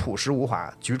着朴实无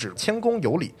华，举止谦恭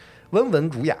有礼，温文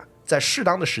儒雅。在适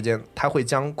当的时间，他会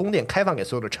将宫殿开放给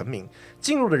所有的臣民，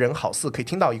进入的人好似可以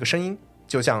听到一个声音，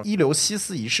就像伊留西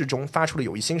斯仪式中发出了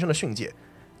有益新生的训诫：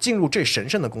进入这神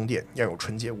圣的宫殿，要有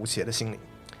纯洁无邪的心灵。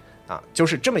就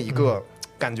是这么一个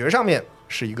感觉上面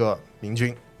是一个明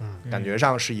君，感觉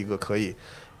上是一个可以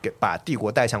把帝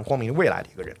国带向光明未来的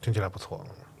一个人，听起来不错。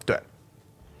对，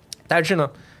但是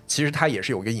呢，其实他也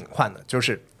是有一个隐患的，就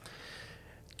是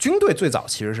军队最早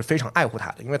其实是非常爱护他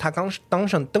的，因为他刚登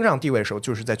上帝位的时候，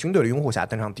就是在军队的拥护下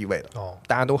登上帝位的，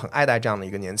大家都很爱戴这样的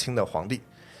一个年轻的皇帝。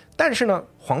但是呢，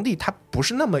皇帝他不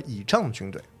是那么倚仗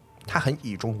军队，他很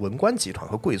倚重文官集团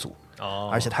和贵族，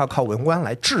而且他要靠文官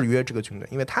来制约这个军队，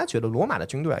因为他觉得罗马的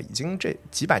军队已经这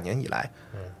几百年以来，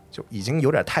就已经有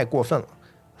点太过分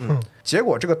了。结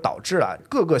果这个导致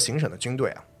各个行省的军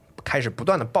队开始不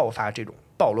断的爆发这种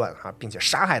暴乱并且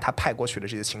杀害他派过去的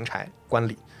这些钦差官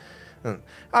吏。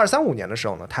235年的时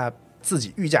候呢，他自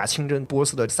己御驾亲征波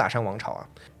斯的萨珊王朝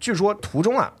据说途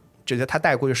中这些他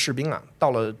带过去士兵到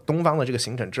了东方的这个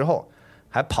行省之后，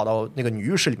还跑到那个女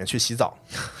浴室里面去洗澡，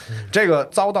这个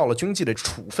遭到了军纪的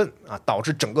处分导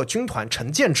致整个军团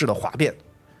成建制的哗变。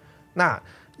那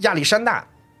亚历山大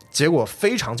结果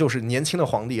非常就是年轻的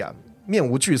皇帝面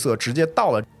无惧色，直接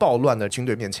到了暴乱的军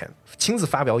队面前，亲自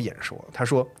发表演说。他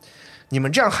说：“你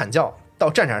们这样喊叫，到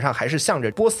战场上还是向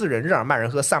着波斯人、日耳曼人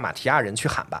和萨马提亚人去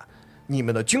喊吧。你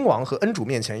们的君王和恩主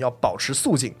面前要保持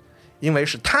肃静，因为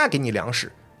是他给你粮食、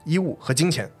衣物和金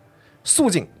钱。肃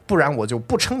静，不然我就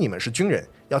不称你们是军人，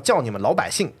要叫你们老百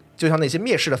姓，就像那些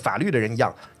蔑视了法律的人一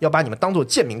样，要把你们当作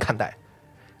贱民看待。”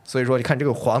所以说，你看这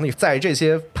个皇帝在这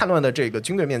些叛乱的这个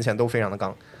军队面前都非常的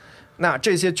刚。那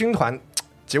这些军团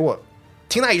结果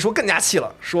听他一说更加气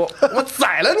了，说我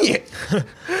宰了你。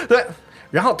对，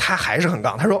然后他还是很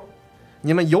刚，他说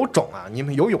你们有种你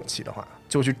们有勇气的话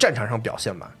就去战场上表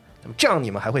现吧，这样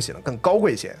你们还会显得更高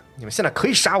贵一些。你们现在可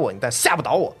以杀我，但吓不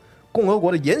倒我。共和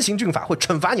国的严刑峻法会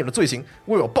惩罚你们的罪行，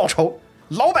为我报仇。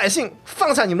老百姓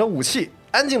放下你们的武器，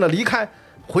安静的离开，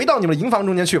回到你们的营房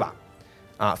中间去吧。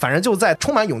反正就在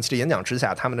充满勇气的演讲之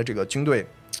下，他们的这个军队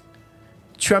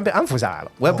居然被安抚下来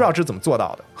了。我也不知道这是怎么做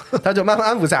到的，他就慢慢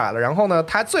安抚下来了。然后呢，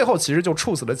他最后其实就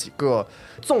处死了几个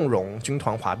纵容军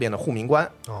团哗变的护民官。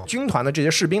军团的这些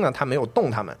士兵呢，他没有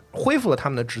动他们，恢复了他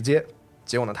们的直接。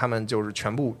结果呢，他们就是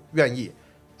全部愿意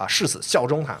誓死效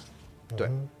忠他。对，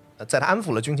在他安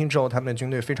抚了军情之后，他们的军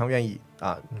队非常愿意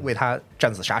为他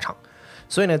战死沙场。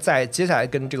所以呢，在接下来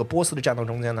跟这个波斯的战斗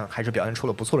中间呢，还是表现出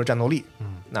了不错的战斗力。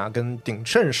那跟鼎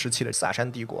盛时期的萨珊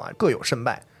帝国各有胜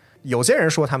败。有些人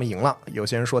说他们赢了，有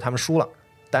些人说他们输了。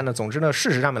但呢，总之呢，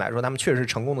事实上面来说，他们确实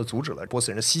成功的阻止了波斯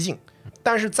人的西进。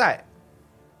但是在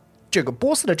这个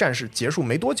波斯的战事结束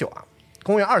没多久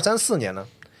公元234年呢，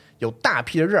有大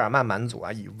批的日耳曼蛮族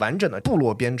以完整的部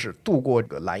落编制渡过这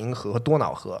个莱茵河和多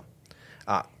瑙河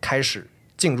开始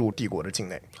进入帝国的境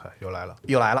内。又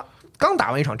来了。刚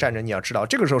打完一场战争，你要知道，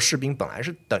这个时候士兵本来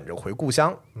是等着回故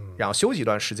乡，然后休息一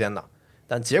段时间的。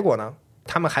但结果呢，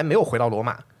他们还没有回到罗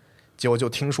马，结果就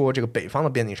听说这个北方的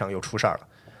边境上又出事儿了，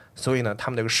所以呢，他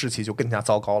们这个士气就更加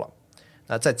糟糕了。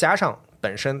那再加上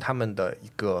本身他们的一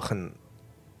个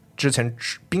之前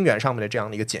兵源上面的这样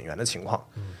的一个减员的情况，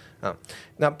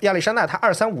那亚历山大他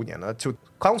235年呢，就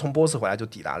刚从波斯回来，就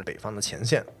抵达了北方的前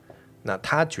线。那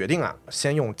他决定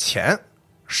先用钱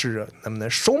是能不能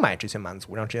收买这些蛮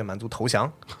族，让这些蛮族投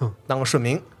降，当个顺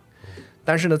民。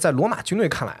但是呢，在罗马军队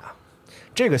看来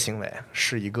这个行为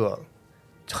是一个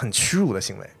很屈辱的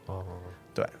行为。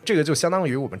对，这个就相当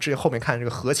于我们之前后面看这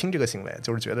个和亲这个行为，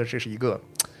就是觉得这是一个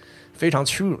非常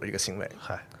屈辱的一个行为。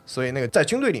所以那个在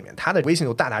军队里面，他的威信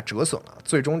就大大折损了。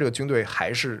最终这个军队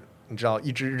还是你知道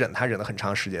一直忍了很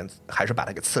长时间，还是把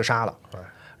他给刺杀了。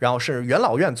然后是元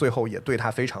老院最后也对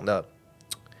他非常的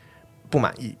不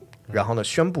满意。然后呢，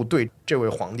宣布对这位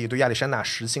皇帝，对亚历山大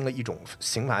实行了一种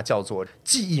刑罚，叫做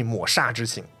记忆抹杀之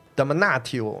刑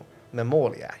 （damnatio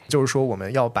memoriae），就是说我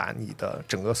们要把你的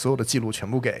整个所有的记录全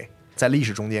部给在历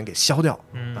史中间给消掉。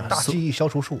大记忆消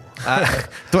除术。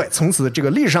对，从此这个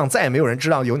历史上再也没有人知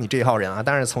道有你这一号人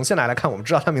但是从现在来看，我们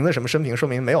知道他名字什么生平，说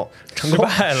明没有成功，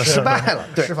失败了。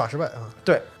对，施法失败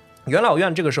对，元老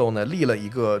院这个时候呢，立了一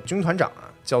个军团长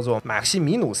叫做马西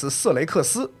米努斯·瑟雷克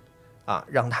斯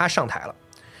让他上台了。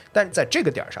但在这个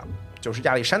点上，就是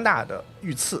亚历山大的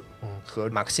遇刺和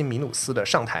马克西米努斯的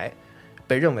上台，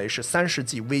被认为是3世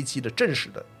纪危机的正式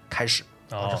的开始。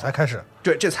这才开始。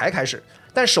对，这才开始。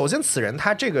但首先，此人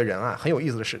他这个人很有意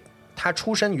思的是，他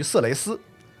出身于色雷斯。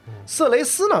色雷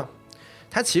斯呢，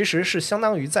他其实是相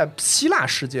当于在希腊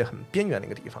世界很边缘的一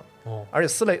个地方。而且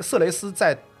色雷斯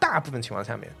在大部分情况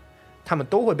下面，他们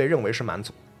都会被认为是蛮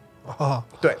族。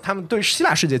对，他们对希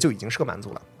腊世界就已经是个蛮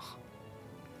族了。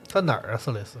在哪儿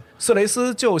色雷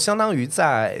斯就相当于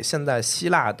在现在希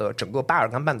腊的整个巴尔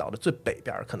干半岛的最北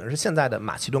边，可能是现在的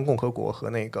马其顿共和国和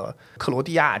那个克罗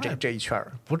地亚这一圈。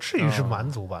不至于是蛮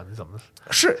族吧？你怎么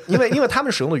是因为他们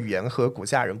使用的语言和古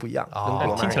希腊人不一样，跟罗马人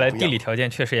不一样。听起来地理条件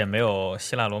确实也没有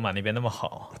希腊罗马那边那么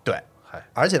好。对，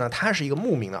而且呢，他是一个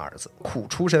牧民的儿子，苦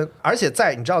出身，而且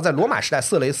你知道，在罗马时代，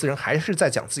色雷斯人还是在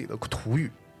讲自己的土语。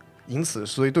因此，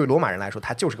所以对罗马人来说，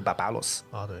他就是个巴巴洛斯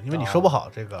对，因为你说不好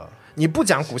这个，你不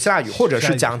讲古希腊语或者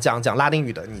是讲拉丁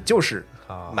语的，你就是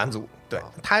蛮族。对，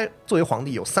他作为皇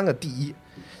帝有3个第一，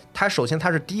首先他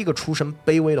是第一个出身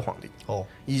卑微的皇帝。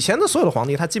以前的所有的皇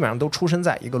帝，他基本上都出生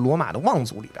在一个罗马的望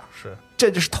族里边，这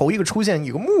就是头一个出现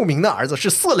有个牧民的儿子，是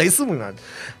色雷斯牧民的儿子。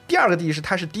第2个第一是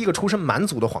他是第一个出身蛮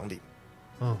族的皇帝。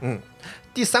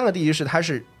第3个第一是他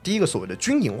是第一个所谓的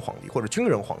军营皇帝或者军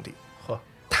人皇帝。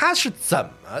他是怎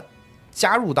么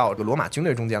加入到这个罗马军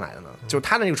队中间来的呢？就是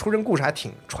他的那个出身故事还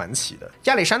挺传奇的。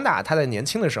亚历山大他在年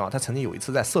轻的时候，他曾经有一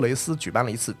次在色雷斯举办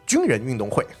了一次军人运动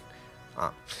会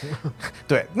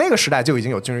对，那个时代就已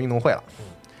经有军人运动会了。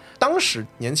当时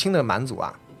年轻的蛮族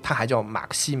他还叫马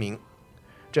克西明。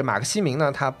这马克西明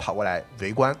呢，他跑过来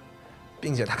围观，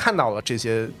并且他看到了这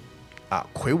些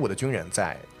魁梧的军人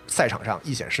在赛场上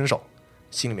一显身手，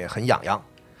心里面很痒痒。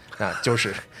就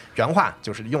是原话，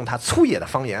就是用他粗野的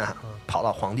方言跑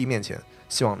到皇帝面前，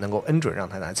希望能够恩准让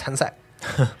他来参赛。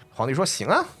皇帝说行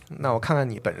啊，那我看看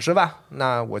你本事吧，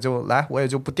那我就来，我也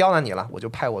就不刁难你了，我就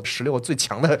派我16个最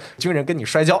强的军人跟你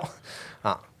摔跤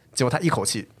结果他一口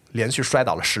气连续摔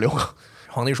倒了16个。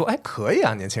皇帝说可以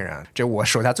啊，年轻人，这我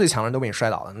手下最强的人都被你摔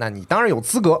倒了，那你当然有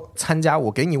资格参加，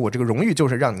我给你我这个荣誉就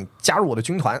是让你加入我的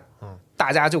军团。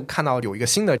大家就看到有一个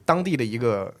新的当地的一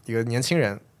个年轻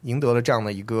人赢得了这样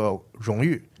的一个荣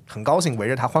誉，很高兴，围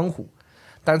着他欢呼。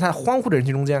但是他欢呼的人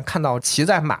群中间，看到骑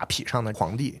在马匹上的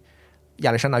皇帝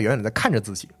亚历山大远远的在看着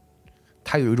自己，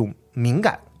他有一种敏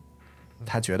感，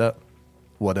他觉得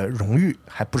我的荣誉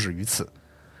还不止于此。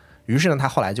于是呢，他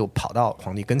后来就跑到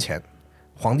皇帝跟前，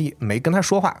皇帝没跟他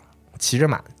说话，骑着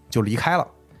马就离开了。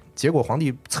结果皇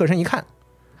帝侧身一看，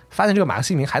发现这个马克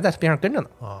西明还在他边上跟着呢，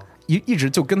一直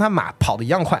就跟他马跑得一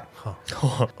样快。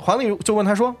皇帝就问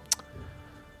他说，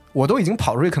我都已经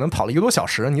跑出去，可能跑了1个多小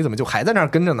时了，你怎么就还在那儿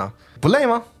跟着呢？不累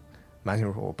吗？马西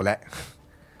明说我不累。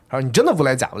他说你真的不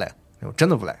累假不累？我真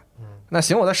的不累。那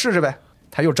行，我再试试呗。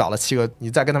他又找了7个，你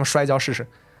再跟他们摔跤试试。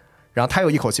然后他又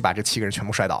一口气把这7个人全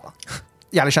部摔倒了。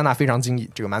亚历山大非常惊异，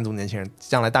这个蛮族年轻人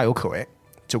将来大有可为，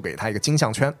就给他一个金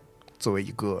项圈，作为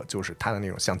一个就是他的那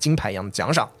种像金牌一样的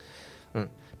奖赏。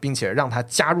并且让他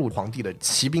加入皇帝的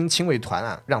骑兵亲卫团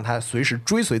啊，让他随时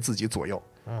追随自己左右。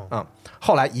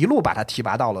后来一路把他提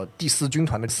拔到了第4军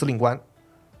团的司令官。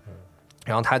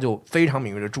然后他就非常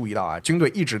敏锐地注意到啊，军队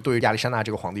一直对亚历山大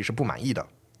这个皇帝是不满意的，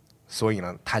所以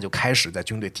呢，他就开始在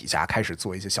军队底下开始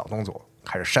做一些小动作，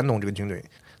开始煽动这个军队。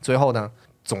最后呢，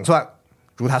总算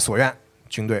如他所愿，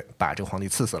军队把这个皇帝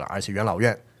赐死了，而且元老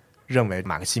院认为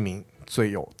马克西明最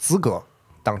有资格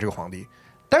当这个皇帝。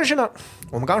但是呢，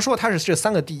我们刚刚说他是这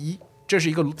3个第一，这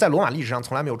是一个在罗马历史上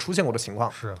从来没有出现过的情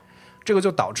况。是，这个就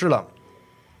导致了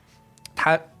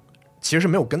他其实是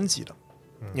没有根基的。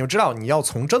你要知道，你要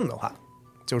从政的话，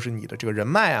就是你的这个人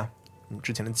脉啊，你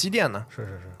之前的积淀呢，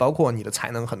是，包括你的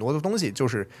才能，很多的东西就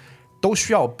是都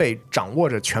需要被掌握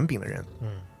着权柄的人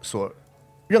所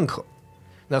认可。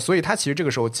那所以他其实这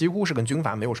个时候几乎是跟军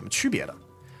阀没有什么区别的。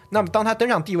那么当他登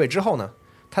上帝位之后呢，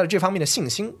他的这方面的信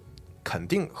心肯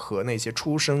定和那些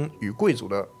出生于贵族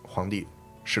的皇帝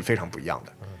是非常不一样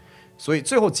的。所以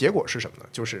最后结果是什么呢？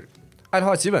就是爱德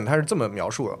华吉本他是这么描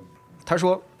述的，他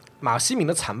说马西明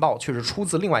的残暴却是出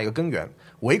自另外一个根源，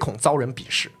唯恐遭人鄙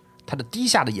视。他的低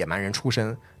下的野蛮人出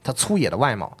身，他粗野的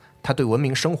外貌，他对文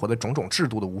明生活的种种制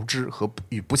度的无知，和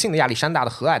与不幸的亚历山大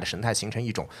的和蔼的神态形成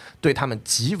一种对他们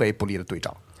极为不利的对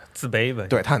照。自卑呗，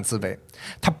对，他很自卑，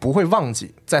他不会忘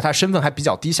记在他身份还比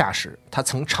较低下时，他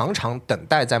曾常常等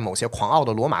待在某些狂傲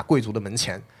的罗马贵族的门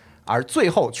前，而最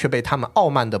后却被他们傲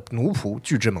慢的奴仆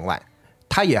拒之门外。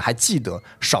他也还记得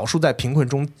少数在贫困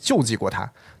中救济过他，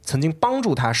曾经帮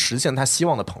助他实现他希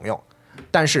望的朋友，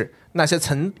但是那些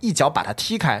曾一脚把他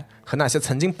踢开和那些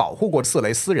曾经保护过色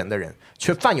雷斯人的人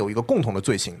却犯有一个共同的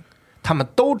罪行，他们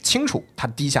都清楚他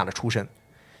低下的出身，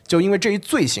就因为这一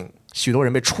罪行，许多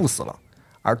人被处死了。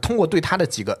而通过对他的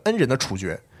几个恩人的处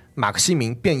决，马克西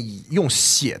明便以用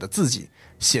血的字迹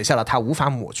写下了他无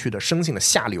法抹去的生性的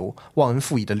下流、忘恩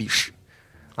负义的历史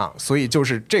啊！所以就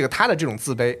是这个他的这种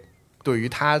自卑，对于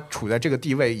他处在这个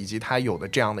地位以及他有的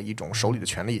这样的一种手里的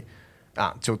权利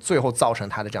啊，就最后造成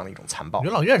他的这样的一种残暴。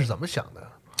元老院是怎么想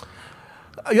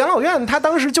的？元老院他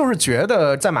当时就是觉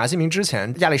得，在马西明之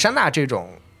前，亚历山大这种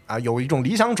有一种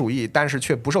理想主义，但是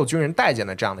却不受军人待见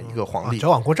的这样的一个皇帝，矫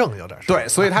枉过正有点。对，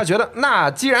所以他觉得，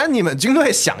那既然你们军队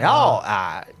想要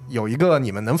有一个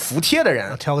你们能服帖的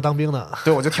人，挑个当兵的，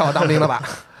对，我就挑个当兵的吧。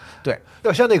对，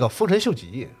要像那个丰臣秀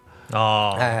吉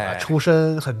出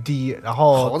身很低，然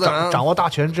后掌握大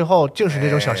权之后，竟是那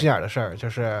种小心眼的事儿，就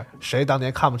是谁当年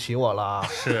看不起我了，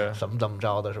是怎么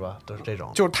着的，是吧？都是这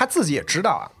种。就是他自己也知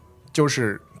道啊，就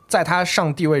是在他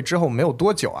上帝位之后没有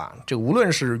多久啊，这无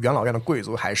论是元老院的贵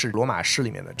族还是罗马市里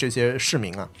面的这些市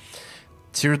民啊，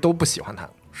其实都不喜欢他，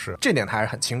是这点他还是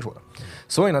很清楚的。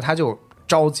所以呢，他就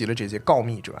召集了这些告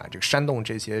密者啊，这个煽动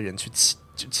这些人去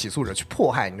起诉者，去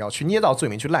迫害，你知道，去捏造罪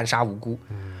名，去滥杀无辜。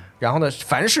然后呢，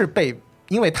凡是被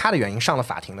因为他的原因上了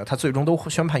法庭的，他最终都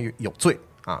宣判有罪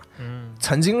啊。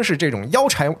曾经是这种腰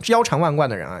缠万贯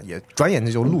的人啊，也转眼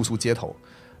间就露宿街头。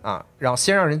然后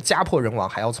先让人家破人亡，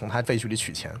还要从他废墟里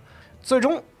取钱，最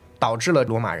终导致了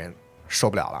罗马人受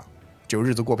不了了，就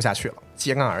日子过不下去了，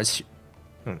揭竿而起。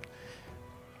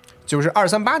就是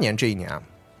238年这一年啊，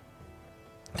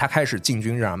他开始进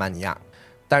军日耳曼尼亚，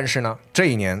但是呢，这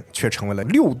一年却成为了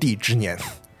6帝之年。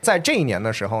在这一年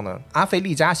的时候呢，阿费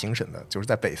利加行省的，就是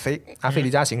在北非，阿费利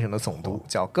加行省的总督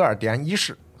叫戈尔迪安一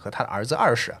世和他的儿子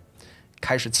2世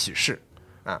开始起事。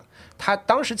他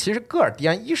当时其实戈尔迪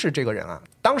安一世这个人啊，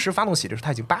当时发动起义的时候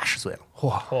他已经80岁了。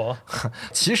哇！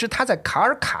其实他在卡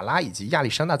尔卡拉以及亚历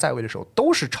山大在位的时候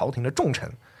都是朝廷的重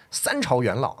臣，3朝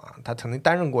元老啊。他曾经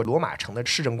担任过罗马城的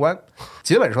市政官。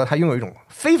基本说他拥有一种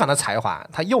非凡的才华，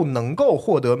他又能够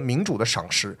获得民主的赏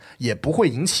识，也不会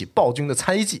引起暴君的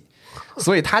猜忌，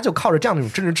所以他就靠着这样的一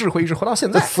种政治智慧一直活到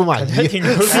现在。司马懿，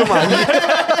司马懿。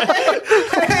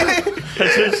还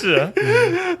真是，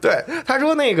对，他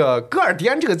说那个戈尔迪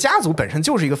安这个家族本身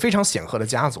就是一个非常显赫的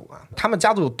家族啊。他们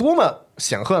家族有多么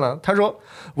显赫呢？他说，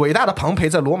伟大的庞培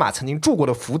在罗马曾经住过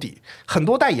的府邸，很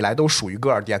多代以来都属于戈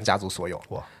尔迪安家族所有。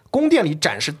宫殿里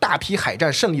展示大批海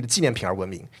战胜利的纪念品而闻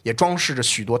名，也装饰着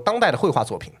许多当代的绘画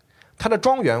作品。他的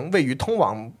庄园位于通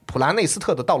往普拉内斯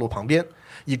特的道路旁边，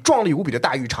以壮丽无比的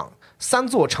大浴场，3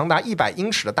座长达100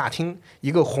英尺的大厅，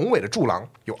一个宏伟的柱廊，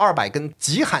有200根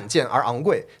极罕见而昂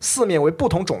贵、四面为不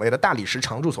同种类的大理石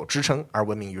长柱所支撑而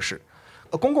闻名于世。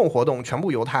公共活动全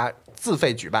部由他自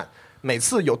费举办，每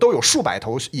次都有数百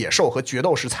头野兽和决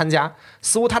斗士参加，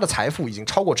似乎他的财富已经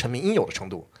超过臣民应有的程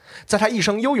度。在他一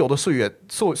生悠游的岁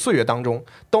月当中，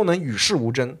都能与世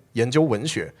无争，研究文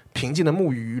学，平静地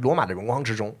沐浴于罗马的荣光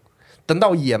之中。等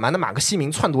到野蛮的马克西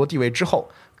明篡夺帝位之后，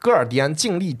戈尔迪安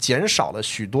尽力减少了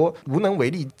许多无能为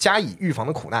力加以预防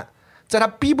的苦难。在他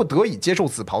逼不得已接受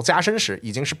紫袍加身时，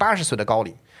已经是80岁的高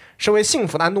龄。身为幸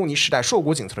福的安东尼时代硕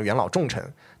果仅存的元老重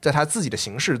臣，在他自己的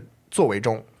行事作为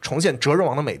中重现哲人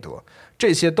王的美德，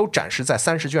这些都展示在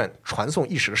30卷传颂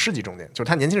一时的诗集中间。就是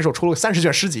他年轻的时候出了30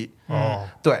卷诗集。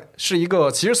对，是一个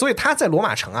其实，所以他在罗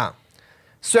马城啊，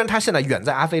虽然他现在远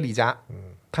在阿非利加，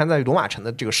他在罗马城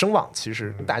的这个声望，其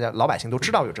实大家老百姓都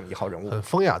知道有这么一号人物，很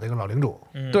风雅的一个老领主。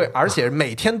对，而且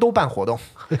每天都办活动，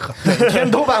每天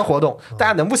都办活动，大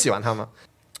家能不喜欢他吗？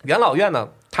元老院呢，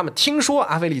他们听说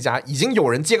阿非利加已经有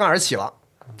人揭竿而起了，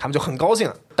他们就很高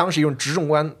兴。当时有执政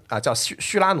官叫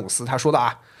叙拉努斯，他说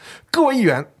的各位议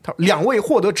员，他2位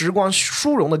获得执政官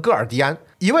殊荣的戈尔迪安，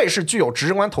一位是具有执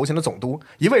政官头衔的总督，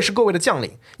一位是各位的将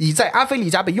领，已在阿非利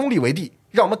加被拥立为帝。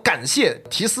让我们感谢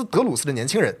提斯德鲁斯的年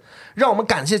轻人，让我们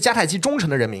感谢迦太基忠诚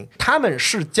的人民，他们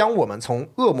是将我们从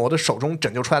恶魔的手中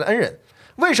拯救出来的恩人。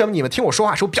为什么你们听我说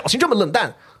话时候表情这么冷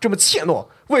淡，这么怯懦？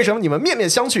为什么你们面面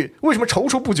相觑？为什么踌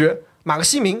躇不决？马克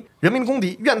西明，人民的公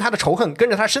敌，愿他的仇恨跟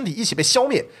着他身体一起被消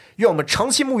灭，愿我们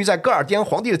长期沐浴在戈尔迪安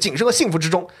皇帝的谨慎和幸福之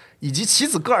中，以及其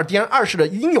子戈尔迪安2世的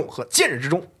英勇和坚韧之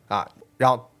中然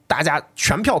后大家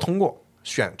全票通过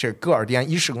选这戈尔迪安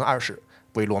1世跟2世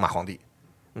为罗马皇帝。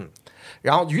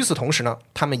然后与此同时呢，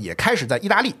他们也开始在意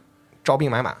大利招兵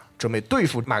买马，准备对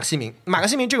付马克西明。马克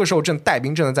西明这个时候正带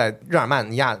兵，正在日耳曼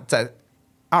尼亚，在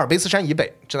阿尔卑斯山以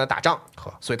北正在打仗，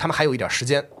所以他们还有一点时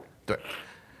间。对，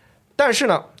但是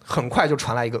呢，很快就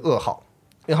传来一个噩耗。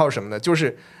噩耗是什么呢？就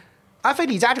是阿非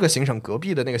利加这个行省隔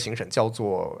壁的那个行省叫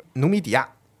做努米底亚，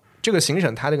这个行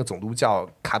省他那个总督叫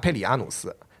卡佩里阿努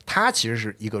斯，他其实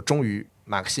是一个忠于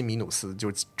马克西米努斯，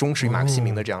就忠实于马克西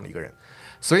明的这样的一个人。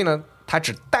所以呢，他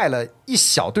只带了一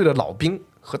小队的老兵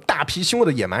和大批凶恶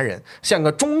的野蛮人，像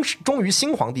个忠于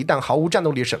新皇帝但毫无战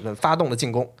斗力的省份发动了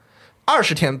进攻。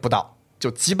20天不到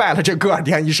就击败了这戈尔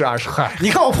迪安1世2世。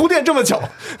你看我铺垫这么久，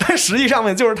但实际上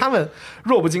面就是他们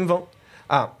弱不禁风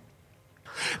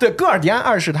对，戈尔迪安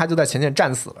2世他就在前线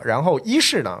战死了，然后1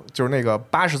世呢，就是那个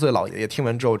80岁老爷爷听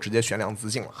闻之后直接悬梁自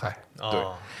尽了。对。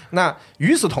那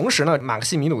与此同时呢，马克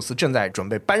西米努斯正在准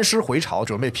备班师回朝，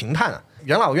准备平叛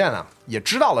元老院也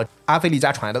知道了阿非利加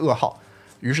传来的噩耗，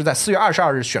于是在4月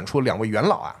22日选出了2位元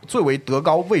老最为德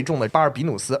高位重的巴尔比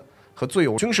努斯和最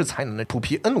有军事才能的普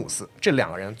皮恩努斯，这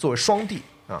2个人作为双帝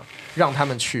让他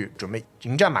们去准备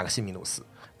迎战马克西米努斯。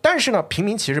但是呢，平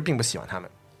民其实并不喜欢他们，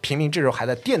平民这时候还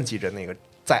在惦记着那个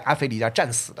在阿非利加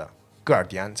战死的戈尔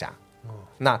迪安家。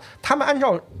那他们按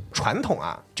照传统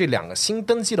这2个新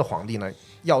登基的皇帝呢，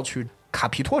要去卡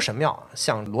皮托神庙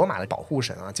向罗马的保护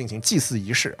神进行祭祀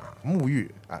仪式沐浴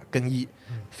更衣、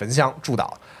焚香、祝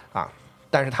祷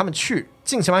但是他们去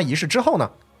进行完仪式之后呢，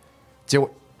结果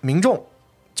民众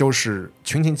就是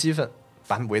群情激愤，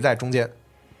把他们围在中间，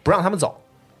不让他们走，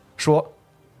说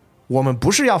我们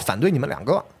不是要反对你们2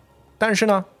个，但是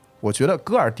呢，我觉得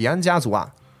戈尔迪安家族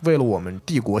为了我们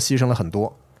帝国牺牲了很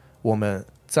多，我们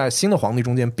在新的皇帝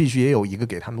中间必须也有一个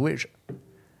给他们的位置。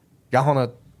然后呢，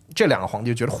这2个皇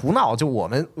帝就觉得胡闹，就我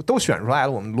们都选出来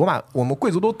了，我们罗马我们贵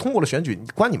族都通过了选举，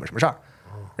关你们什么事儿？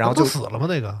然后就都死了吗？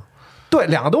那个对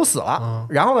，2个都死了。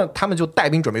然后呢，他们就带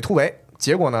兵准备突围，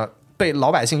结果呢，被老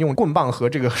百姓用棍棒和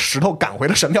这个石头赶回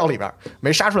了神庙里边，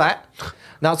没杀出来。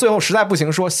那最后实在不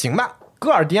行，说行吧，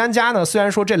戈尔迪安家呢，虽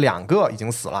然说这2个已经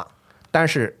死了，但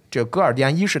是这个戈尔迪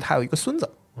安1世他有一个孙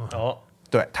子。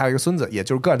对，他有一个孙子，也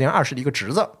就是戈尔迪安2世的一个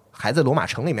侄子，还在罗马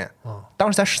城里面，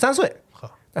当时才13岁。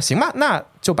那行吧，那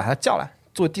就把他叫来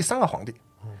做第3个皇帝，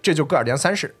这就戈尔迪安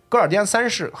3世。戈尔迪安3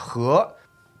世和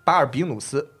巴尔比努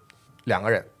斯2个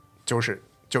人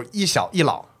就一小一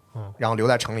老，然后留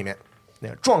在城里面。那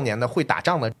个壮年的会打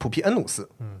仗的普皮恩努斯，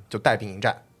就带兵迎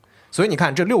战。所以你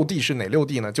看这6帝是哪6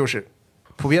帝呢？就是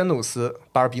普皮恩努斯、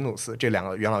巴尔比努斯这2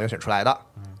个元老院选出来的，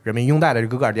人民拥戴的这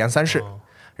个戈尔迪安3世。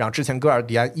然后之前戈尔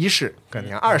迪安1世、戈尔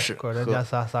迪安2世，戈尔迪安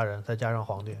家仨人，再加上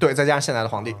皇帝，对，再加上现在的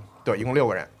皇帝，对，一共6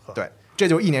个人，对，这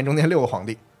就1年中间6个皇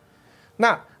帝。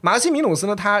那马克西米努斯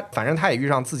呢，反正他也遇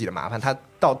上自己的麻烦，他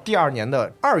到第2年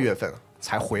的2月份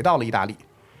才回到了意大利。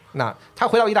那他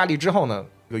回到意大利之后呢，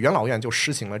元老院就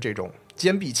施行了这种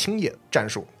坚壁清野战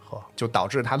术，就导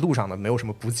致他路上呢没有什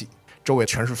么补给，周围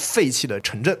全是废弃的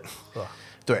城镇，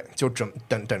对，就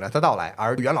等着他到来。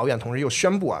而元老院同时又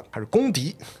宣布他是公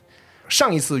敌。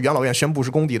上一次元老院宣布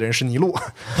是公敌的人是尼禄，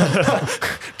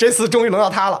这次终于轮到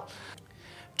他了。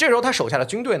这时候他手下的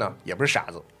军队呢也不是傻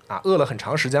子饿了很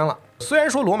长时间了。虽然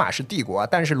说罗马是帝国啊，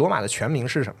但是罗马的全名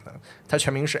是什么呢？它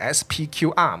全名是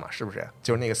SPQR 嘛，是不是？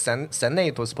就是那个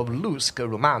Senatus Populusque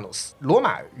Romanus， 罗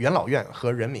马元老院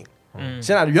和人民。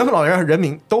现在的元老院和人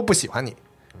民都不喜欢你，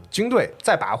军队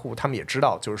再跋扈，他们也知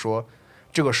道，就是说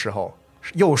这个时候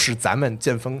又是咱们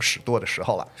见风使舵的时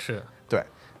候了。是对，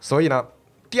所以呢，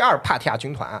第二帕提亚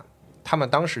军团啊，他们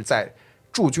当时在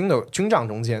驻军的军帐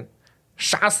中间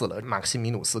杀死了马克西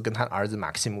米努斯跟他的儿子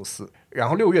马克西姆斯，然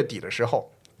后6月底的时候，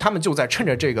他们就在趁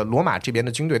着这个罗马这边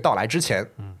的军队到来之前，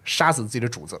杀死自己的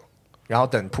主子，然后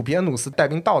等普皮恩努斯带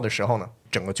兵到的时候呢，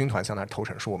整个军团向他投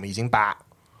诚说，我们已经把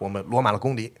我们罗马的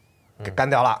公敌给干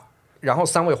掉了。然后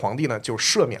3位皇帝呢就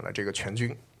赦免了这个全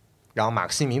军，然后马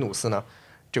克西米努斯呢，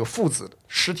这个父子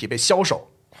尸体被枭首，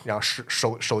然后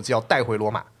首级要带回罗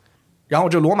马。然后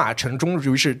这罗马城终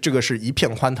于是这个是一片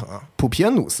欢腾啊！普皮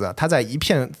恩努斯啊，他在一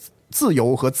片自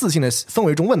由和自信的氛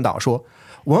围中问道说，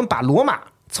我们把罗马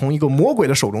从一个魔鬼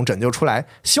的手中拯救出来，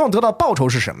希望得到报酬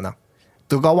是什么呢？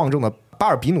德高望重的巴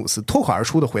尔比努斯脱口而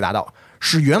出的回答道，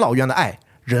是元老院的爱，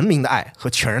人民的爱和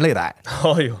全人类的爱。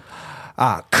哦呦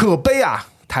啊，可悲啊！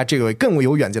他这位更为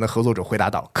有远见的合作者回答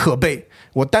道，可悲，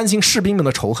我担心士兵们的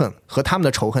仇恨和他们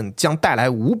的仇恨将带来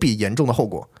无比严重的后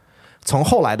果。从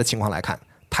后来的情况来看，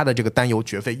他的这个担忧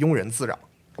绝非庸人自扰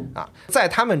啊！在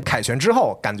他们凯旋之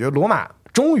后，感觉罗马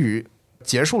终于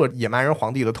结束了野蛮人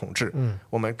皇帝的统治，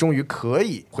我们终于可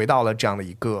以回到了这样的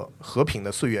一个和平的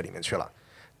岁月里面去了。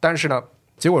但是呢，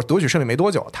结果夺取胜利没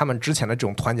多久，他们之前的这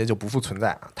种团结就不复存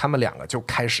在，他们两个就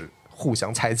开始互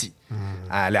相猜忌，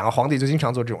两个皇帝就经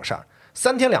常做这种事儿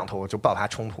，3天2头就爆发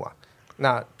冲突啊。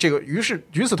那这个于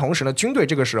此同时呢，军队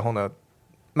这个时候呢，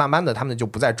慢慢的他们就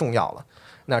不再重要了。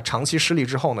那长期失利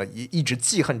之后呢，一直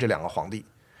记恨这两个皇帝，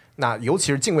那尤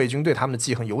其是禁卫军对他们的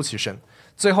记恨尤其深。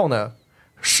最后呢，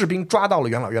士兵抓到了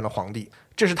元老院的皇帝，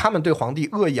这是他们对皇帝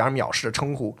恶意而藐视的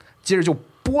称呼，接着就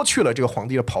剥去了这个皇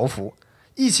帝的袍服，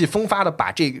意气风发的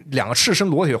把这两个赤身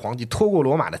裸体的皇帝拖过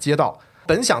罗马的街道，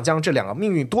本想将这两个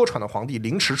命运多舛的皇帝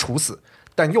凌迟处死，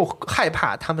但又害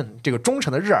怕他们这个忠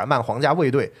诚的日耳曼皇家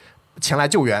卫队前来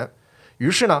救援，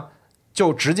于是呢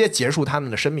就直接结束他们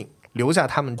的生命，留下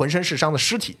他们浑身是伤的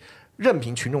尸体，任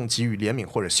凭群众给予怜悯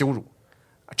或者羞辱。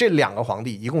这两个皇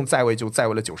帝一共在位就在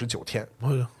位了99天，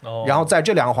然后在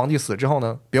这两个皇帝死之后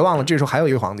呢，别忘了这时候还有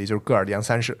一个皇帝就是戈尔迪安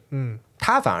三世，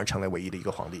他反而成为唯一的一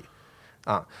个皇帝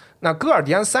啊。那戈尔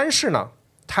迪安三世呢，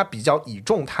他比较倚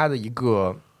重他的一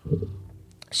个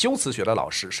修辞学的老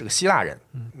师，是个希腊人，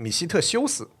米西特修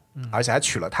斯，而且还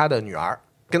娶了他的女儿，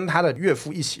跟他的岳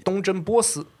父一起东征波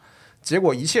斯。结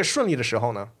果一切顺利的时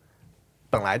候呢，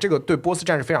本来这个对波斯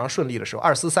战事非常顺利的时候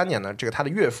，243年呢，这个他的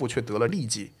岳父却得了痢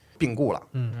疾病故了。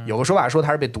有个说法说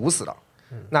他是被毒死的。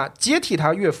那接替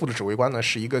他岳父的指挥官呢，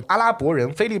是一个阿拉伯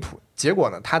人菲利普。结果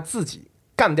呢，他自己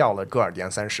干掉了戈尔迪安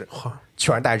三世，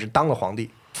取而代之当了皇帝。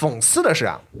讽刺的是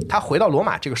啊，他回到罗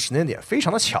马这个时间点非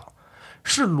常的巧，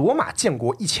是罗马建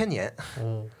国1000年。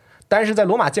但是在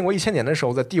罗马建国1000年的时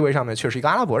候，在地位上面却是一个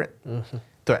阿拉伯人。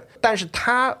对，但是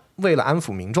他为了安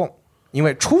抚民众，因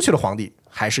为出去的皇帝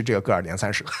还是这个戈尔迪安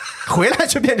三世，回来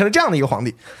却变成了这样的一个皇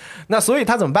帝。那所以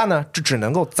他怎么办呢？只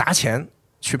能够砸钱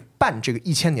去办这个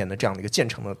1000年的这样的一个建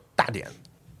成的大典。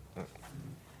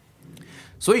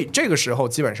所以这个时候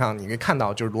基本上你可以看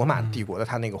到，就是罗马帝国的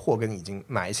他那个祸根已经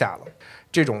埋下了，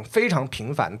这种非常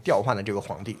频繁调换的这个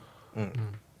皇帝，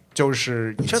就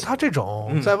是像他这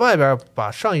种在外边把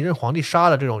上一任皇帝杀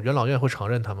了，这种元老院会承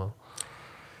认他吗？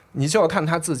你就要看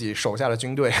他自己手下的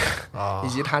军队以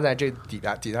及他在这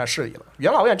底下势力了。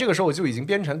元老院这个时候就已经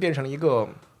变成了一个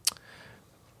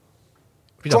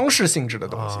装饰性质的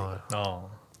东西。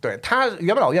对，他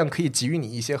元老院可以给予你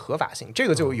一些合法性，这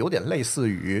个就有点类似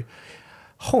于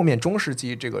后面中世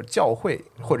纪这个教会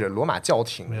或者罗马教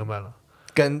廷，明白了，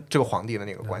跟这个皇帝的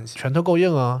那个关系，拳头够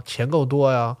硬啊，钱够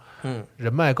多呀，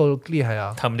人脉够厉害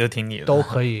呀，他们就听你的，都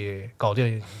可以搞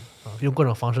定，用各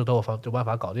种方式都有办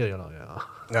法搞定元老院啊。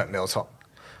没有错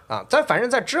啊。反正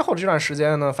在之后这段时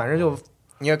间呢，反正就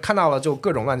你也看到了，就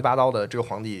各种乱七八糟的这个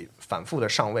皇帝反复的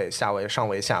上位下位上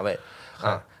位下位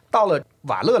啊。到了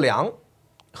瓦勒良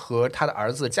和他的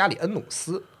儿子加里恩努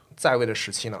斯在位的时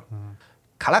期呢，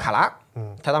卡拉，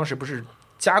他当时不是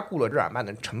加固了日耳曼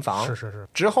的城防，是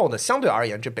之后呢，相对而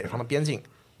言这北方的边境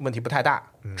问题不太大，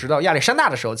直到亚历山大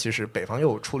的时候，其实北方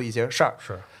又出了一些事儿。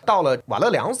到了瓦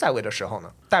勒良在位的时候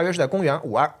呢，大约是在公元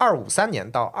253年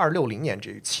到260年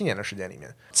这7年的时间里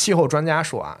面，气候专家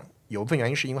说啊，有部分原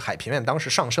因是因为海平面当时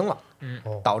上升了，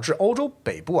导致欧洲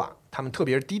北部啊，他们特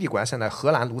别是低地国家，现在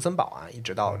荷兰、卢森堡啊，一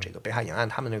直到这个北海沿岸，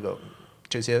他们那个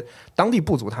这些当地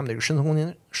部族，他们这个生存空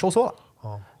间收缩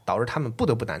了，导致他们不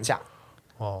得不南下。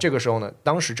这个时候呢，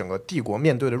当时整个帝国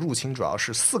面对的入侵主要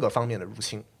是4个方面的入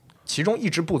侵，其中一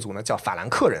支部族呢叫法兰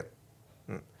克人。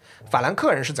法兰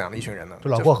克人是怎样的一群人呢？就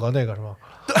老过河那个是吧？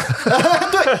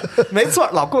对，没错，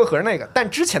老过河那个。但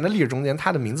之前的历史中间，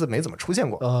他的名字没怎么出现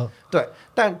过。对，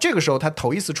但这个时候他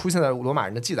头一次出现在罗马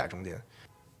人的记载中间。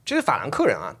这些法兰克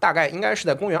人啊，大概应该是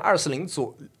在公元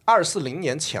240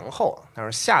年前后，但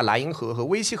是下莱茵河和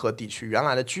威西河地区原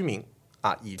来的居民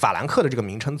啊，以法兰克的这个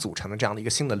名称组成的这样的一个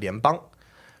新的联邦。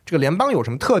这个联邦有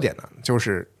什么特点呢？就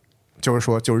是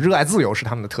热爱自由是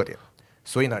他们的特点。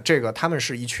所以呢，他们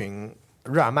是一群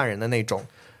日耳曼人的那种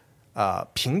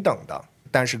平等的，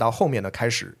但是到后面呢，开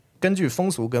始根据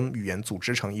风俗跟语言组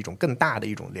织成一种更大的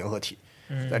一种联合体。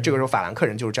那这个时候法兰克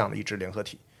人就是这样的一支联合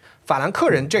体。法兰克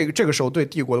人这个时候对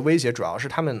帝国的威胁，主要是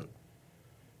他们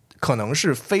可能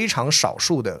是非常少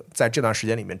数的，在这段时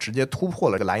间里面直接突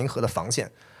破了这个莱茵河的防线，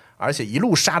而且一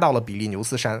路杀到了比利牛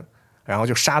斯山，然后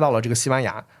就杀到了这个西班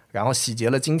牙，然后洗劫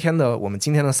了我们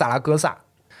今天的萨拉戈萨，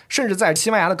甚至在西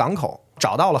班牙的港口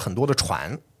找到了很多的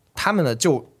船，他们呢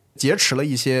就劫持了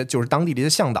一些就是当地的一些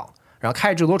向导，然后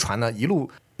开着这艘船呢一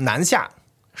路南下，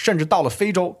甚至到了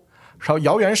非洲。然后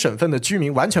遥远省份的居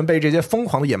民完全被这些疯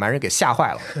狂的野蛮人给吓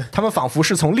坏了，他们仿佛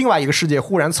是从另外一个世界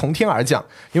忽然从天而降，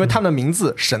因为他们的名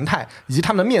字、神态以及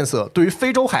他们的面色，对于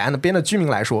非洲海岸的边的居民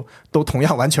来说，都同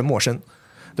样完全陌生。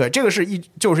对，这个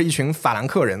就是一群法兰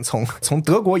克人从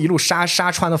德国一路杀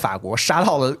穿了法国，杀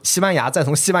到了西班牙，再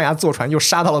从西班牙坐船又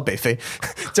杀到了北非，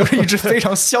就是一支非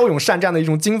常骁勇善战的一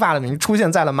种金发的民出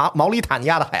现在了毛里塔尼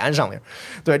亚的海岸上面。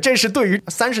对，这是对于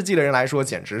3世纪的人来说，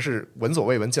简直是闻所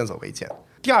未闻、见所未见。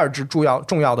第二支重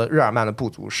要的日耳曼的部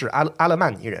族是阿勒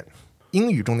曼尼人，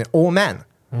英语中的 All Man，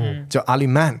 叫阿利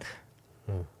曼，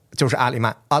就是阿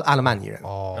勒曼尼人。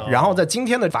然后在今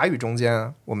天的法语中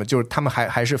间，我们就是他们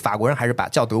还是法国人，还是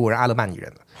叫德国人阿勒曼尼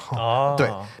人的。对，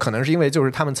可能是因为就是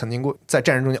他们曾经在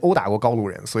战争中间殴打过高卢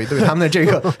人，所以对他们的这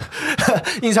个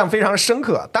印象非常深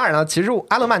刻。当然了，其实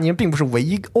阿勒曼尼人并不是唯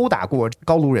一殴打过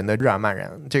高卢人的日耳曼人，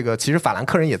这个其实法兰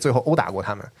克人也最后殴打过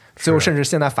他们，最后甚至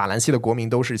现在法兰西的国民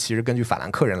都是其实根据法兰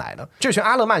克人来的。这群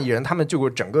阿勒曼尼人他们就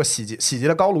整个洗劫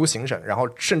了高卢行省，然后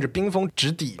甚至兵锋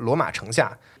直抵罗马城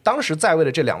下。当时在位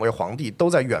的这2位皇帝都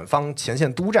在远方前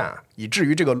线督战，以至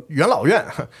于这个元老院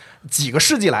几个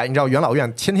世纪来，你知道元老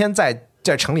院天天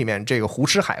在城里面这个胡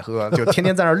吃海喝，就天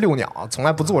天在那儿遛鸟，从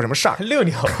来不做什么事儿。遛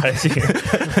鸟还行，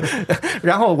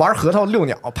然后玩核桃遛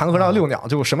鸟，盘核桃遛鸟，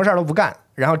就什么事儿都不干。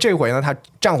然后这回呢，他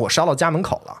战火烧到家门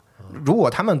口了。如果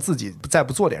他们自己再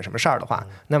不做点什么事儿的话，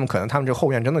那么可能他们这后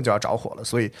院真的就要着火了。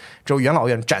所以这元老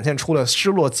院展现出了失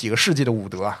落几个世纪的武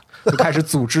德啊，就开始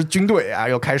组织军队啊，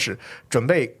又开始准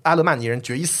备阿勒曼尼人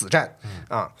决一死战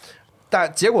啊。但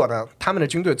结果呢，他们的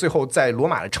军队最后在罗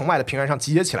马的城外的平原上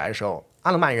集结起来的时候，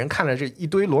阿勒曼尼人看了这一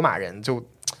堆罗马人，就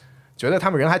觉得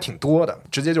他们人还挺多的，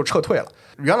直接就撤退了。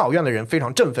元老院的人非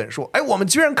常振奋，说：“哎，我们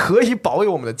居然可以保卫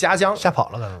我们的家乡！”吓跑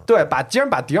了，对，居然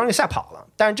把敌人给吓跑了。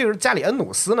但是这个加里恩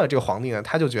努斯呢，这个皇帝呢，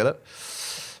他就觉得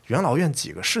元老院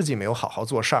几个世纪没有好好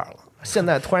做事儿了，现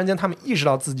在突然间他们意识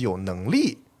到自己有能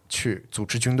力去组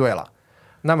织军队了，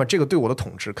那么这个对我的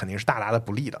统治肯定是大大的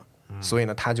不利的。所以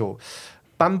呢，他就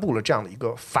颁布了这样的一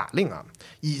个法令啊。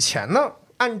以前呢，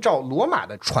按照罗马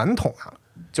的传统啊，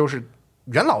就是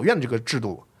元老院这个制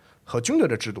度和军队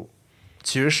的制度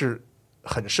其实是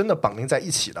很深的绑定在一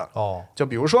起的。就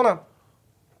比如说呢，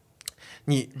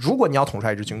如果你要统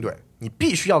帅一支军队，你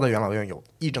必须要在元老院有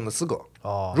议政的资格。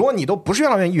如果你都不是元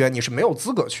老院议员，你是没有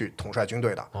资格去统帅军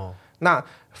队的。那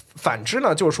反之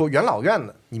呢，就是说元老院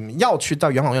的你们要去到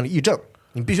元老院里议政，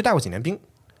你必须带过几年兵，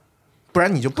不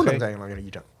然你就不能在元老院里议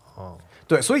政。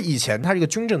对，所以以前它是一个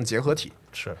军政结合体，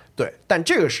是对。但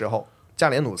这个时候加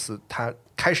里恩努斯他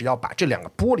开始要把这2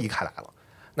个剥离开来了。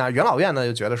那元老院呢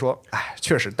就觉得说，哎，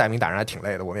确实带兵打仗还挺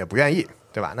累的，我们也不愿意，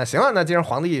对吧？那行了，那既然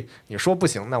皇帝你说不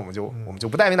行，那我们就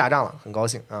不带兵打仗了，很高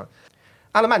兴啊。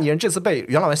阿勒曼尼人这次被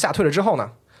元老院吓退了之后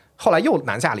呢，后来又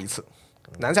南下了一次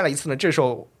呢，这时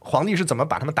候皇帝是怎么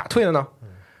把他们打退的呢？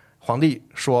皇帝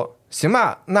说：“行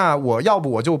吧，那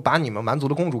我就把你们蛮族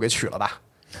的公主给娶了吧。”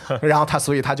然后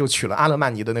所以他就娶了阿勒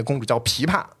曼尼的那公主叫琵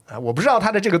琶啊，我不知道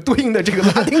他的这个对应的这个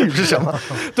拉丁语是什么。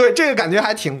对，这个感觉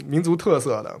还挺民族特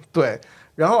色的。对，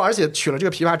然后而且娶了这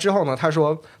个琵琶之后呢，他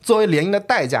说作为联姻的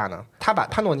代价呢，他把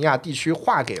潘诺尼亚地区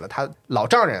划给了他老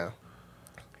丈人。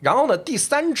然后呢，第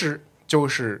3支就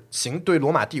是对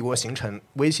罗马帝国形成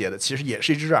威胁的，其实也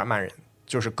是一支日耳曼人，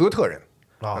就是哥特人。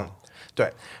对，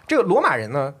这个罗马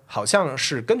人呢，好像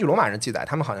是根据罗马人记载，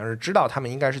他们好像是知道他们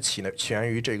应该是起源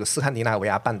于这个斯堪的纳维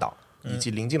亚半岛以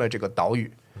及临近的这个岛屿。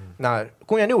那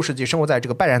公元6世纪生活在这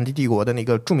个拜占庭帝国的那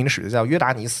个著名的史学家约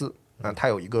达尼斯，他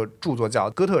有一个著作叫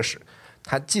《哥特史》，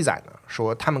还记载呢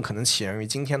说他们可能起源于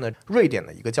今天的瑞典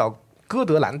的一个叫哥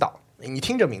德兰岛，你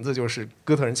听这名字就是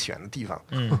哥特人起源的地方。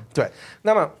对。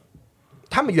那么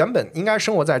他们原本应该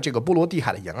生活在这个波罗的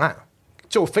海的沿岸，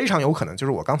就非常有可能就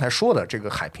是我刚才说的这个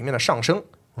海平面的上升，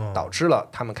导致了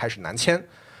他们开始南迁。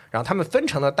然后他们分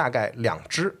成了大概2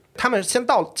支，他们先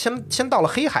到了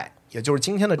黑海，也就是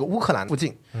今天的这个乌克兰附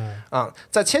近。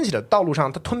在迁徙的道路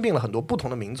上，他吞并了很多不同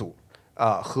的民族，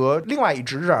和另外一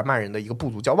支日耳曼人的一个部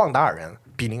族叫旺达尔人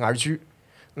比邻而居。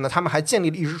那他们还建立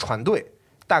了一支船队，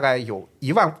大概有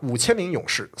15000名勇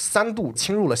士，3度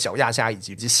侵入了小亚细亚以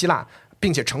及希腊，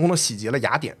并且成功的洗劫了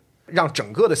雅典，让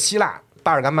整个的希腊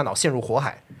巴尔干半岛陷入火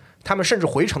海。他们甚至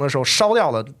回城的时候烧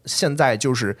掉了现在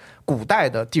就是古代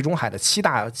的地中海的7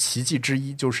大奇迹之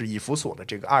一，就是以弗所的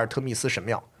这个阿尔特密斯神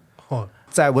庙。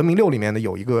在文明6里面的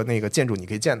有一个那个建筑你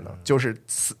可以见的，就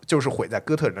是毁在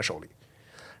哥特人的手里。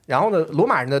然后呢，罗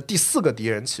马人的第4个敌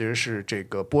人其实是这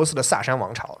个波斯的萨珊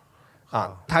王朝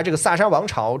啊。他这个萨珊王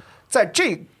朝在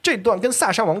这段跟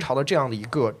萨珊王朝的这样的一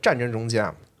个战争中间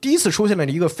啊，第一次出现了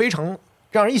一个非常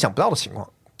让人意想不到的情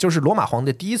况，就是罗马皇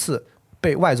帝第一次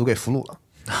被外族给俘虏了。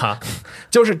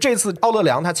就是这次奥勒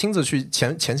良他亲自去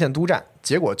前线督战，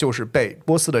结果就是被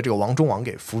波斯的这个王中王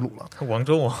给俘虏了。王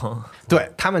中王，对，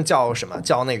他们叫什么？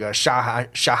叫那个沙罕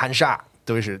沙，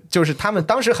就是他们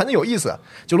当时很有意思。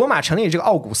就罗马成立这个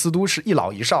奥古斯都是一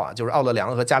老一少啊，就是奥勒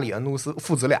良和加里恩努斯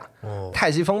父子俩。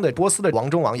泰西风的波斯的王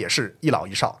中王也是一老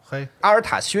一少。阿尔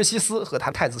塔薛西斯和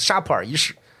他太子沙普尔一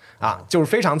世。就是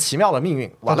非常奇妙的命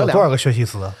运。瓦勒良多少个薛西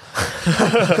斯？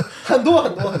很多。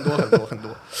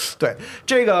对，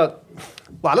这个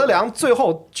瓦勒良最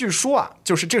后据说啊，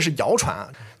就是这是谣传啊，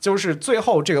就是最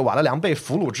后这个瓦勒良被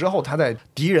俘虏之后，他在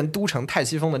敌人都城泰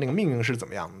西风的那个命运是怎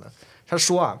么样的呢？他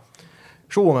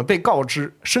说我们被告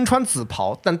知，身穿紫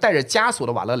袍但带着枷锁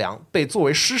的瓦勒良被作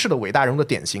为失势的伟大人物的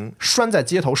典型拴在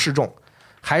街头示众，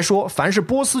还说凡是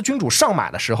波斯君主上马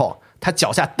的时候，他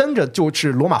脚下蹬着就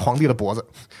是罗马皇帝的脖子。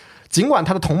尽管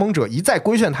他的同盟者一再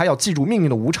规劝他要记住命运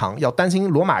的无常，要担心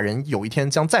罗马人有一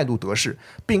天将再度得势，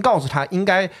并告诉他应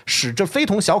该使这非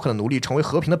同小可的奴隶成为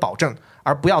和平的保证，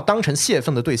而不要当成泄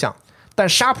愤的对象，但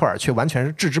沙普尔却完全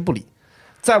是置之不理。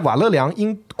在瓦勒良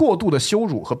因过度的羞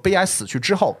辱和悲哀死去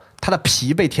之后，他的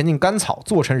皮被填进干草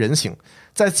做成人形，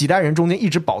在几代人中间一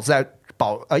直保存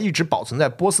在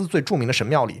波斯最著名的神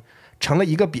庙里，成了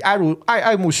一个比爱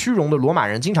慕虚荣的罗马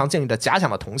人经常建立的假想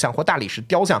的铜像或大理石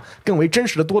雕像更为真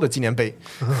实的多的纪念碑。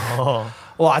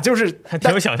哇，就是还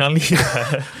挺有想象力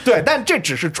的。对，但这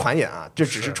只是传言啊，这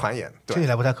只是传言，听起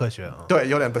来不太科学啊。对，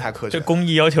有点不太科学。这工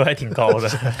艺要求还挺高的。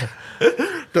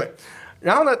对，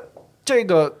然后呢，这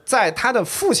个在他的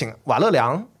父亲瓦勒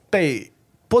良被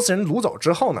波斯人掳走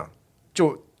之后呢，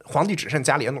就皇帝只剩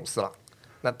加里恩努斯了。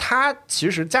那他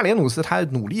其实加里恩努斯他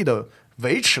努力的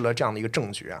维持了这样的一个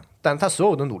政局啊，但他所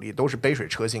有的努力都是杯水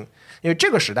车薪，因为这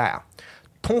个时代啊，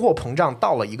通货膨胀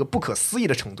到了一个不可思议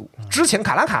的程度。之前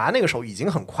卡拉那个时候已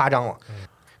经很夸张了，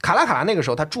卡拉那个时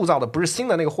候他铸造的不是新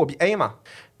的那个货币 A 吗？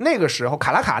那个时候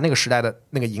卡拉那个时代的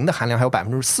那个银的含量还有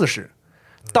40%，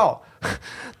到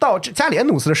这加里恩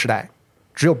努斯的时代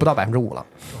只有不到5%了。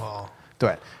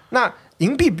对，那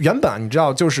银币原本你知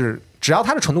道就是只要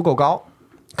它的纯度够高，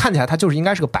看起来它就是应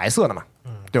该是个白色的嘛。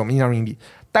对，我们印象中银币。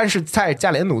但是在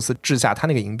加里恩努斯治下，他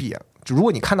那个银币啊，就如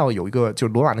果你看到有一个就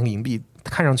是罗马那个银币，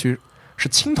看上去是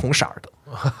青铜色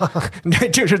的，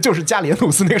这个就是加里恩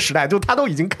努斯那个时代，就它都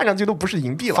已经看上去都不是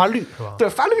银币了，发绿是吧？对，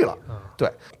发绿了。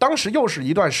对，当时又是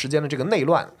一段时间的这个内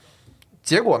乱，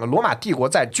结果呢，罗马帝国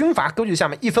在军阀割据下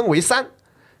面一分为3，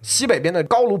西北边的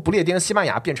高卢不列颠西班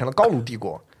牙变成了高卢帝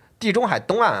国，地中海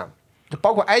东岸啊，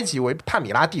包括埃及为帕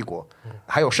米拉帝国，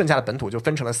还有剩下的本土就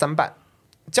分成了3半。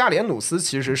加里恩努斯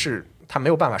其实是他没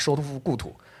有办法收复故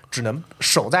土，只能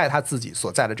守在他自己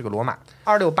所在的这个罗马。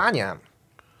268年，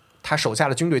他手下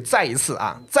的军队再一次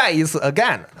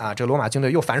again 啊，这个罗马军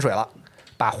队又反水了，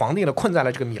把皇帝呢困在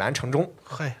了这个米兰城中，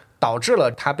导致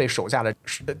了他被手下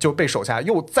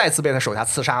又再次被他手下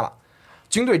刺杀了。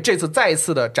军队这次再一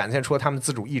次的展现出了他们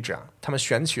自主意志啊，他们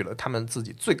选取了他们自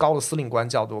己最高的司令官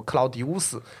叫做克劳迪乌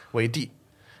斯为帝。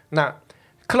那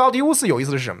克劳迪乌斯有意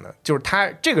思的是什么呢？就是他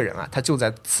这个人啊，他就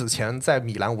在此前在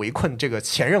米兰围困这个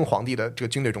前任皇帝的这个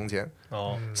军队中间。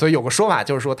所以有个说法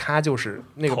就是说他就是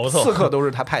那个刺客都是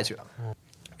他派去的。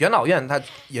元老院他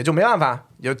也就没办法，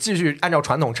也继续按照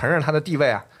传统承认他的地位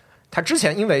啊。他之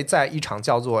前因为在一场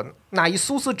叫做纳伊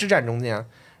苏斯之战中间，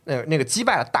那个击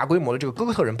败了大规模的这个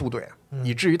哥特人部队，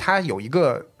以至于他有一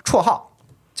个绰号。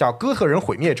叫哥特人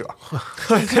毁灭者，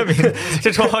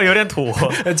这绰号有点土，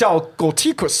叫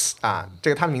Goticus 啊，这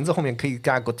个他的名字后面可以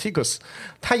加 Goticus。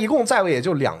他一共在位也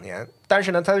就2年，但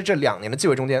是呢，他在这2年的继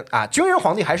位中间啊，军人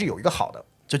皇帝还是有一个好的，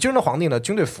就军人的皇帝呢，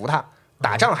军队服他，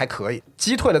打仗还可以，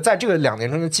击退了在这个2年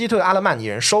中击退阿勒曼尼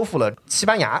人，收复了西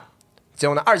班牙。结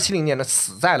果呢，270年呢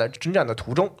死在了征战的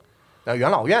途中。元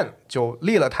老院就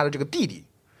立了他的这个弟弟，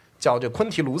叫这昆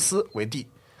提卢斯为帝。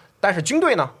但是军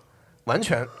队呢，完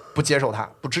全不接受他，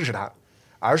不支持他，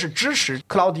而是支持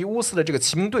克劳迪乌斯的这个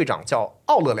骑兵队长叫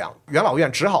奥勒良。元老院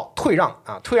只好退让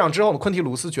啊。退让之后呢，昆提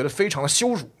卢斯觉得非常的羞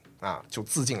辱啊，就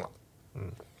自尽了。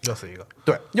又死一个。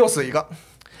对，又死一个。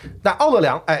但奥勒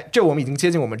良，这我们已经接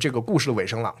近我们这个故事的尾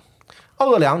声了。奥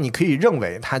勒良，你可以认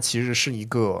为他其实是一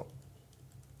个，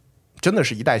真的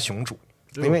是一代雄主，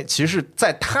因为其实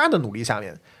在他的努力下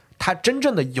面，他真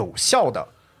正的有效的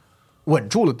稳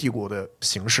住了帝国的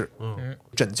形势，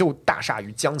拯救大厦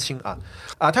于将倾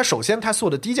他首先他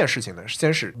做的第一件事情呢，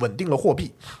先是稳定了货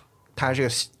币，他这个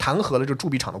弹劾了这个铸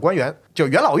币厂的官员，就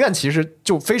元老院其实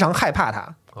就非常害怕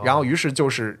他，然后于是就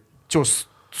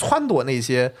撺掇那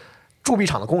些铸币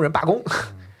厂的工人罢工，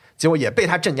结果也被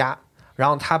他镇压，然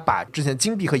后他把之前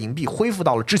金币和银币恢复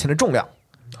到了之前的重量，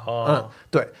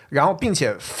对，然后并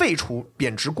且废除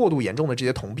贬值过度严重的这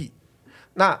些铜币。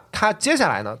那他接下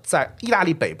来呢，在意大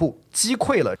利北部击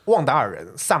溃了旺达尔人、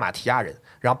萨马提亚人，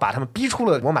然后把他们逼出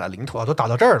了罗马的领土。都打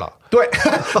到这儿了。对，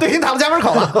对，已经打到家门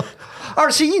口了。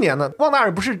271年呢，旺达尔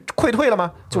人不是溃退了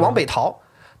吗？就往北逃，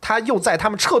他又在他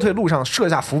们撤退路上设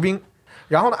下伏兵。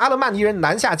然后呢，阿勒曼尼人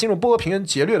南下进入波俄平原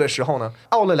劫掠的时候呢，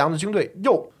奥勒良的军队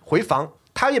又回防，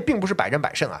他也并不是百战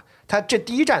百胜啊，他这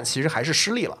第一战其实还是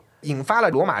失利了，引发了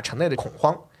罗马城内的恐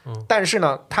慌。但是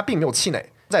呢，他并没有气馁，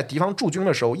在敌方驻军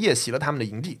的时候夜袭了他们的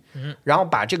营地，然后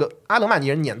把这个阿勒曼尼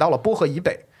人撵到了波河以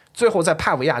北，最后在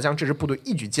帕维亚将这支部队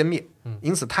一举歼灭。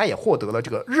因此他也获得了这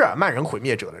个日耳曼人毁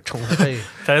灭者的称呼。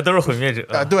大家都是毁灭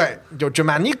者对，就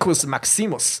Germanicus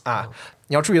Maximus 啊。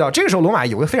你要注意到，这个时候罗马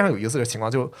有个非常有意思的情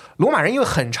况，就罗马人因为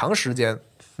很长时间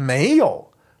没有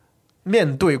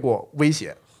面对过威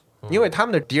胁，因为他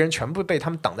们的敌人全部被他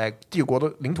们挡在帝国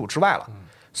的领土之外了，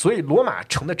所以罗马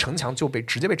城的城墙就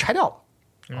直接被拆掉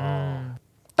了。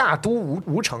大都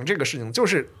无城这个事情，就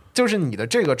是你的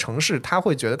这个城市，他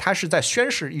会觉得他是在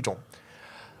宣示一种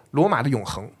罗马的永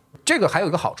恒。这个还有一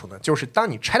个好处呢，就是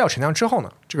当你拆掉城墙之后呢，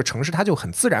这个城市它就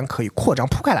很自然可以扩张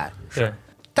铺开来。是，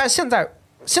但现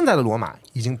在的罗马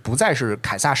已经不再是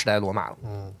凯撒时代的罗马了。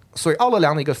所以奥勒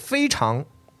良的一个非常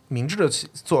明智的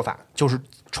做法，就是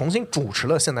重新主持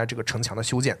了现在这个城墙的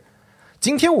修建。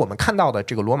今天我们看到的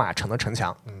这个罗马城的城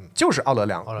墙，就是奥勒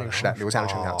良那个时代留下的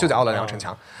城墙，就叫奥勒良城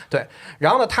墙。对，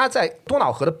然后呢，他在多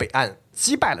瑙河的北岸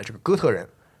击败了这个哥特人，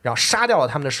然后杀掉了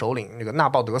他们的首领那个纳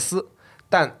鲍德斯，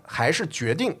但还是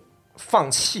决定放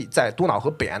弃在多瑙河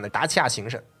北岸的达契亚行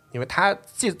省，因为他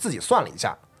自己算了一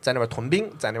下，在那边屯兵，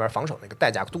在那边防守那个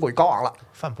代价过于高昂了，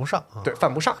犯不上。对，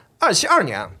犯不上。272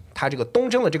年，他这个东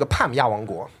征了这个帕米亚王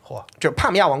国。这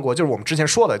帕米亚王国就是我们之前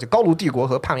说的，就高卢帝国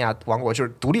和帕米亚王国就是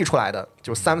独立出来的，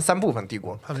就三部分帝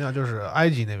国。帕米亚就是埃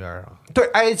及那边啊。对，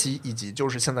埃及以及就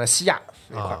是现在西亚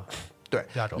那块。对，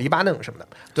黎巴嫩什么的，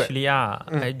对，叙利亚、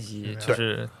埃及，就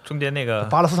是中间那个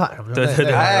巴勒斯坦什么的。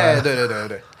对，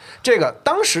对。这个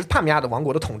当时帕米亚的王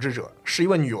国的统治者是一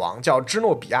位女王，叫芝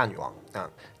诺比亚女王啊。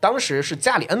当时是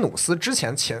加里恩努斯之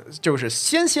前就是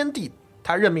先帝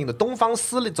他任命的东方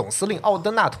总司令奥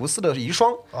登纳图斯的遗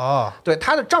孀啊。对，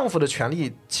她的丈夫的权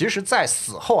力，其实在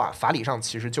死后啊，法理上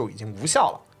其实就已经无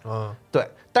效了。对，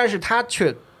但是她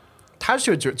却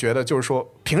觉得就是说，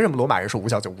凭什么罗马人说无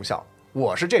效就无效？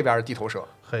我是这边的地头蛇，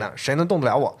那谁能动得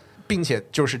了我？并且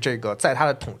就是这个在他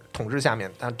的统治下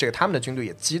面，他们的军队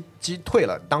也击退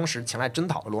了当时前来征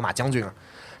讨的罗马将军啊。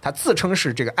他自称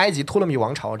是这个埃及托勒密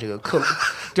王朝这个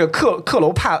克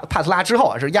罗帕特拉之后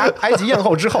啊，是埃及艳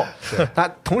后之后。他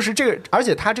同时而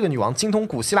且他这个女王精通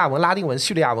古希腊文、拉丁文、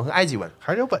叙利亚文和埃及文，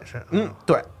还是有本事。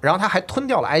对。然后他还吞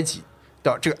掉了埃及，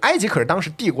对，这个埃及可是当时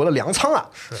帝国的粮仓啊。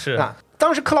是啊。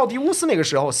当时克劳迪乌斯那个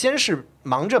时候，先是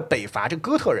忙着北伐这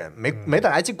哥特人，没得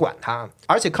来及管他，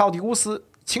而且克劳迪乌斯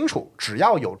清楚，只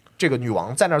要有这个女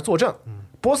王在那儿坐镇，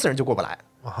波斯人就过不来。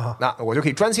那我就可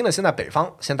以专心的先在北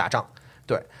方先打仗。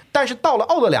对，但是到了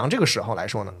奥勒良这个时候来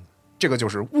说呢，这个就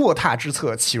是卧榻之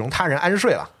侧岂容他人安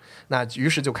睡了。那于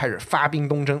是就开始发兵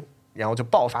东征，然后就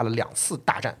爆发了2次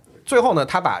大战。最后呢，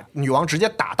他把女王直接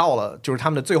打到了就是他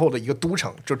们的最后的一个都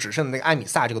城，就只剩那个埃米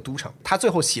萨这个都城。他最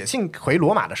后写信回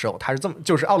罗马的时候，他是这么，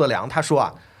就是奥勒良他说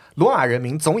啊，罗马人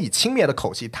民总以轻蔑的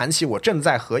口气谈起我正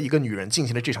在和一个女人进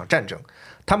行的这场战争，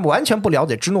他们完全不了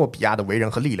解芝诺比亚的为人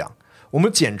和力量，我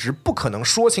们简直不可能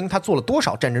说清他做了多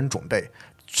少战争准备，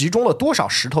集中了多少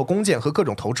石头弓箭和各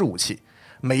种投掷武器，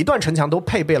每一段城墙都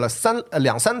配备了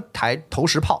两三台投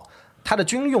石炮，他的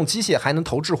军用机械还能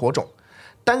投掷火种。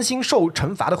担心受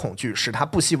惩罚的恐惧使他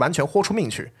不惜完全豁出命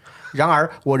去，然而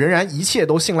我仍然一切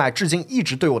都信赖至今一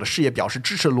直对我的事业表示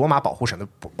支持的罗马保护神的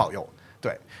保佑。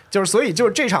对，所以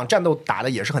这场战斗打的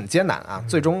也是很艰难啊，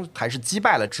最终还是击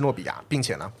败了芝诺比亚，并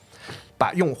且呢，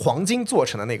把用黄金做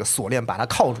成的那个锁链把它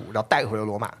铐住，然后带回了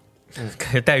罗马。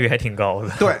待遇还挺高的。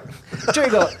对，这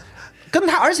个跟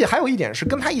他，而且还有一点是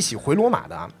跟他一起回罗马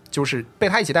的啊，就是被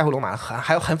他一起带回罗马，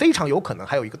还非常有可能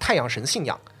还有一个太阳神信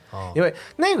仰，因为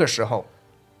那个时候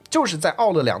就是在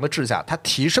奥勒良的治下，他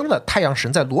提升了太阳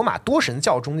神在罗马多神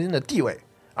教中间的地位，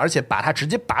而且把他直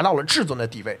接拔到了至尊的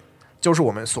地位。就是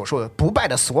我们所说的不败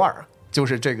的索尔，就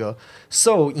是这个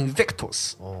So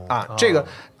Invictus 啊，这个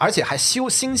而且还新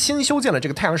修建了这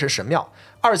个太阳神神庙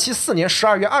，274年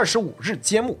12月25日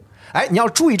揭幕。哎，你要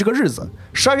注意这个日子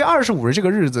，12月25日这个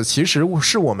日子其实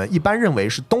是我们一般认为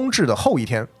是冬至的后一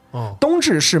天。冬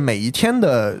至是每一天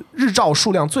的日照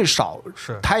数量最少，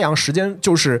是太阳时间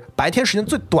就是白天时间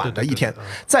最短的一天，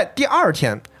在第二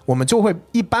天。我们就会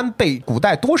一般被古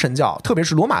代多神教，特别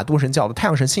是罗马多神教的太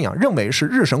阳神信仰认为是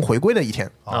日神回归的一天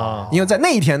啊，因为在那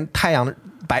一天太阳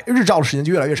日照的时间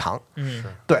就越来越长。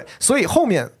对，所以后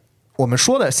面我们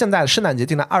说的现在的圣诞节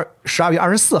定在12月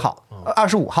24号、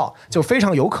25号，就非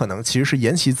常有可能其实是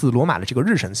沿袭自罗马的这个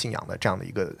日神信仰的这样的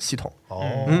一个系统。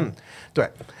对。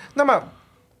那么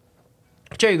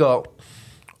这个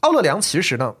奥勒良其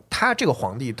实呢，他这个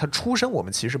皇帝他出身我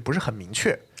们其实不是很明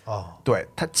确。对，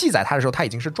他记载他的时候他已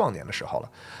经是壮年的时候了。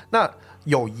那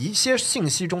有一些信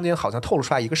息中间好像透露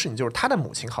出来一个事情，就是他的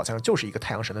母亲好像就是一个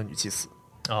太阳神的女祭司。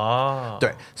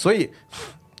对，所以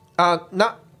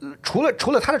那除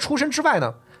了他的出身之外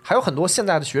呢，还有很多现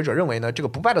在的学者认为呢，这个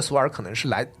不败的索尔可能是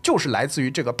来自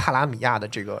于这个帕拉米亚的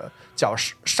这个叫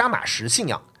沙马什信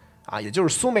仰。也就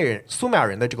是苏美尔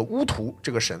人的这个乌图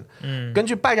这个神。根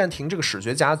据拜占庭这个史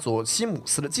学家佐西姆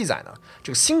斯的记载呢，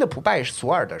这个新的不败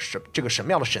索尔的这个神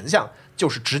庙的神像就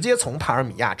是直接从帕尔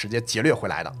米亚直接劫掠回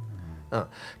来的。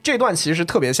这段其实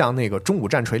特别像那个中古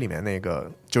战锤里面那个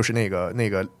就是那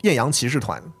个艳阳骑士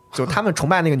团，就他们崇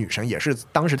拜那个女神也是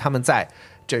当时他们在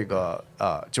这个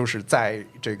就是在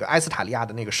这个埃斯塔利亚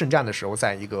的那个圣战的时候，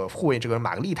在一个护卫这个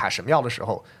玛格丽塔神庙的时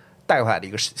候带回来的一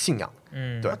个信仰。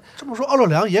对，这么说奥勒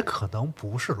良也可能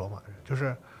不是罗马人，就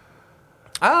是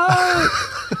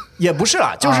也不是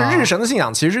啦，就是日神的信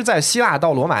仰，其实在希腊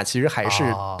到罗马其实还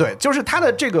是对，就是他的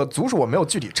这个族属我没有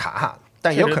具体查哈，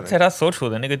但也有可能在他所处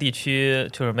的那个地区，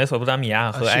就是美索不达米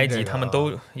亚和埃及，他们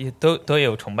都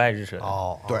有崇拜日神。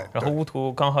对，然后乌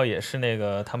图刚好也是那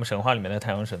个他们神话里面的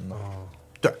太阳神嘛。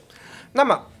对，那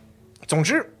么总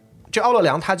之，这奥勒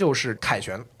良他就是凯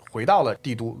旋回到了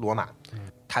帝都罗马。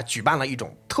他举办了一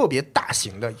种特别大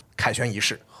型的凯旋仪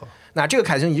式。那这个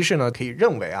凯旋仪式呢，可以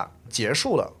认为结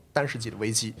束了单世纪的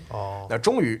危机。那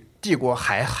终于帝国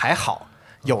还好，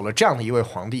有了这样的一位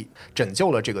皇帝，拯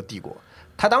救了这个帝国。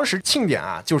他当时庆典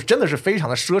就是真的是非常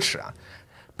的奢侈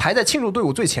排在庆祝队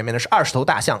伍最前面的是20头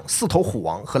大象、4头虎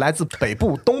王和来自北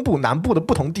部、东部、南部的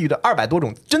不同地域的200多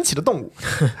种珍奇的动物。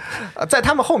在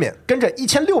他们后面跟着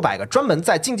1600个专门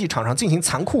在竞技场上进行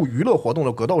残酷娱乐活动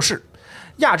的格斗士。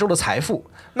亚洲的财富，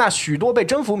那许多被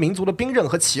征服民族的兵刃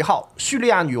和旗号，叙利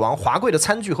亚女王华贵的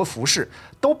餐具和服饰，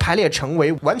都排列成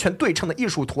为完全对称的艺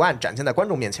术图案，展现在观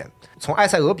众面前。从埃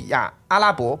塞俄比亚、阿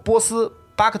拉伯、波斯、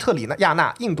巴克特里亚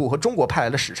纳、印度和中国派来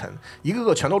的使臣，一个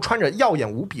个全都穿着耀眼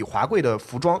无比华贵的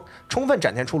服装，充分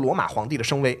展现出罗马皇帝的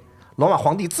声威。罗马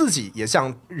皇帝自己也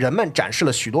向人们展示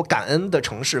了许多感恩的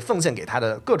城市奉献给他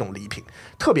的各种礼品，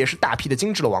特别是大批的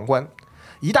精致的王冠。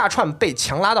一大串被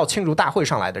强拉到庆祝大会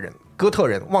上来的人，哥特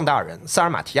人、旺达尔人、塞尔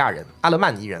马提亚人、阿勒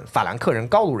曼尼人、法兰克人、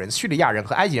高卢人、叙利亚人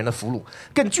和埃及人的俘虏，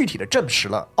更具体地证实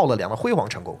了奥勒良的辉煌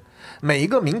成功。每一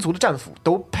个民族的战俘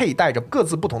都佩戴着各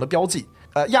自不同的标记，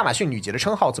亚马逊女杰的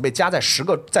称号则被加在10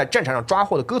个在战场上抓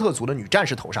获的哥特族的女战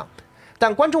士头上。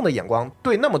但观众的眼光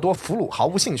对那么多俘虏毫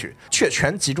无兴趣，却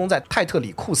全集中在泰特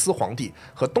里库斯皇帝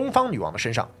和东方女王的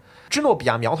身上。芝诺比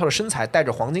亚苗条的身材带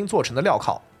着黄金做成的镣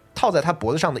铐，套在他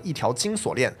脖子上的一条金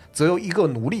锁链则由一个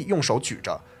奴隶用手举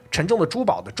着，沉重的珠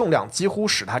宝的重量几乎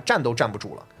使他站都站不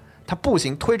住了。他步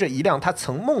行推着一辆他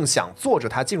曾梦想坐着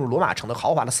他进入罗马城的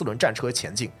豪华的4轮战车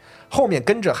前进，后面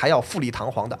跟着还要富丽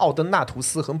堂皇的奥登纳图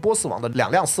斯和波斯王的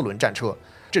2辆4轮战车，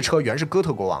这车原是哥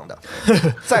特国王的。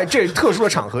在这特殊的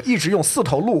场合，一直用4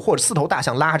头鹿或者4头大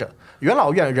象拉着，元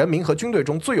老院人民和军队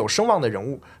中最有声望的人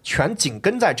物全紧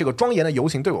跟在这个庄严的游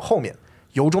行队伍后面。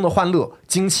由衷的欢乐、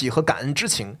惊奇和感恩之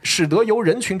情，使得由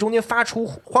人群中间发出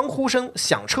欢呼声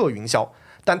响彻云霄。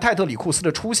但泰特里库斯的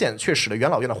出现却使得元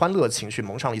老院的欢乐情绪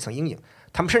蒙上了一层阴影，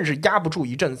他们甚至压不住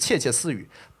一阵窃窃私语，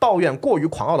抱怨过于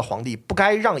狂傲的皇帝不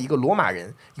该让一个罗马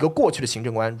人、一个过去的行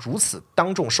政官如此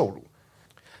当众受辱。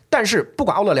但是不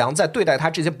管奥勒良在对待他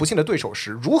这些不幸的对手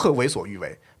时如何为所欲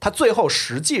为，他最后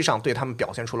实际上对他们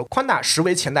表现出了宽大实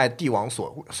为前代帝王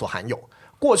所罕有。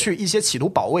过去一些企图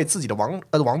保卫自己的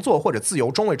王座或者自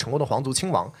由终未成功的皇族亲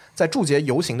王，在驻节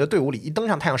游行的队伍里一登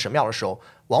上太阳神庙的时候，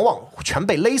往往全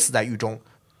被勒死在狱中。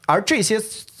而这些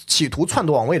企图篡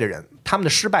夺王位的人，他们的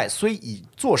失败虽已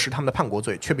坐实他们的叛国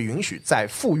罪，却被允许在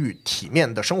富裕体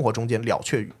面的生活中间了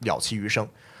其余生。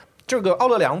这个奥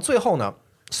勒良最后呢，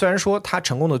虽然说他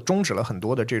成功的终止了很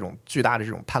多的这种巨大的这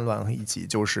种叛乱以及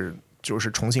就是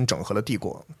重新整合了帝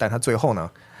国，但他最后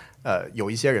呢，有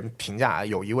一些人评价，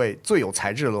有一位最有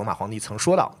才智的罗马皇帝曾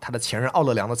说到，他的前任奥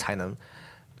勒良的才能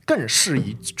更适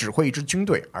宜指挥一支军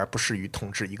队，而不适于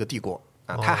统治一个帝国。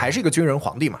他还是一个军人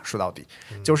皇帝嘛，说到底，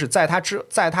就是在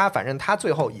他反正他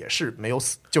最后也是没有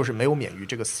死，就是没有免于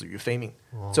这个死于非命。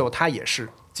最后他也是，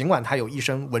尽管他有一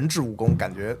身文治武功，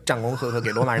感觉战功赫赫，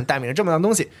给罗马人带明了这么样的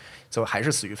东西，最后还是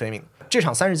死于非命。这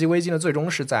场3世纪危机呢，最终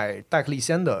是在戴克利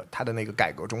先的他的那个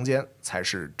改革中间，才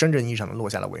是真正意义上的落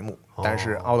下了帷幕。但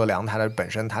是奥勒良他的本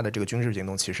身他的这个军事行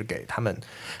动，其实给他们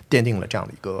奠定了这样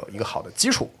的一个好的基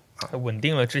础，稳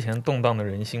定了之前动荡的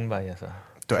人心吧，也是。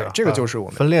对，这个就是我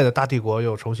们分裂的大帝国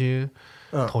又重新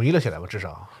统一了起来吧，至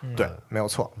少对，没有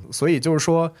错。所以就是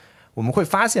说，我们会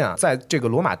发现啊，在这个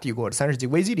罗马帝国3世纪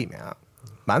危机里面啊，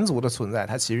蛮族的存在，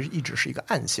它其实一直是一个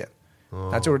暗线。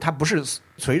那就是它不是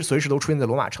随时都出现在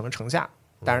罗马城的城下，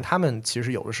但是他们其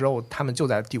实有的时候，他们就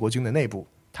在帝国军的内部，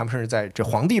他们甚至在这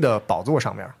皇帝的宝座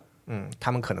上面，他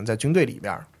们可能在军队里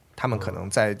边，他们可能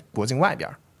在国境外边。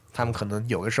他们可能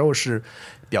有的时候是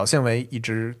表现为一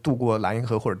直渡过莱茵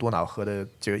河或者多瑙河的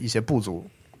这一些部族，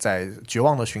在绝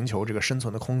望的寻求这个生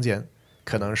存的空间，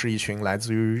可能是一群来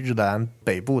自于日德兰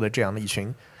北部的这样的一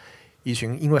群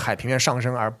因为海平面上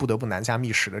升而不得不南下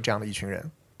觅食的这样的一群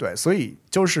人。对，所以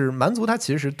就是蛮族，它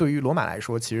其实对于罗马来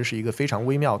说，其实是一个非常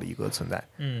微妙的一个存在。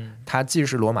它既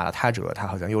是罗马的他者，它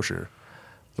好像又是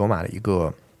罗马的一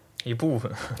部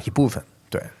分。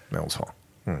对，没有错。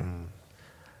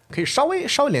可以稍微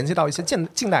联系到一些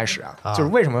近代史啊，就是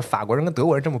为什么法国人跟德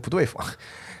国人这么不对付，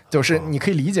就是你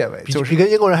可以理解为就是比跟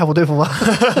英国人还不对付吗？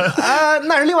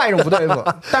那是另外一种不对付。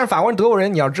但是法国人德国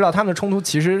人你要知道，他们的冲突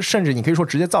其实甚至你可以说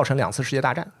直接造成2次世界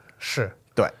大战。是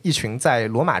对，一群在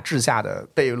罗马治下的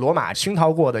被罗马熏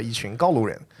陶过的一群高卢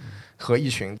人，和一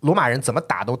群罗马人怎么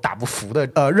打都打不服的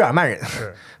日耳曼人。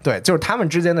是对，就是他们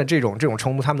之间的这种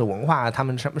冲突，他们的文化，他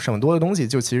们很多的东西，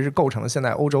就其实是构成了现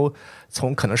在欧洲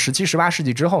从可能17、18世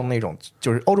纪之后那种，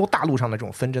就是欧洲大陆上的这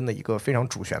种纷争的一个非常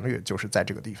主旋律，就是在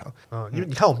这个地方。因为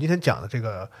你看我们今天讲的这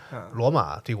个罗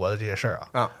马帝国的这些事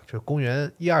儿就公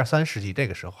元1、2、3世纪那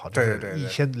个时候，好像是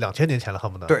2000年前了，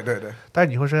恨不得。对。但是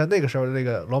你会说那个时候那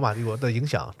个罗马帝国的影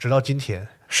响，直到今天。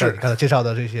是你看介绍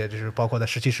的这些，就是包括在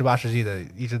17、18世纪的，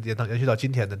一直延续到今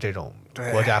天的这种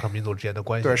国家和民族之间的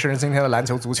关系，对，甚至今天的篮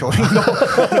球、足球运动，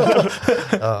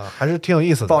还是挺有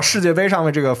意思的。到世界杯上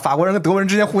面，这个法国人跟德国人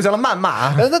之间互相的谩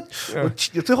骂。那我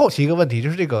最后提一个问题，就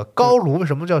是这个高卢为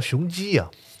什么叫雄鸡啊？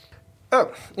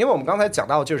因为我们刚才讲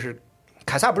到，就是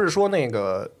凯撒不是说那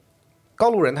个高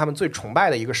卢人他们最崇拜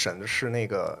的一个神是那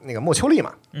个莫丘利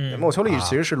嘛？莫丘利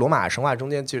其实是罗马神话中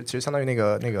间，其实相当于那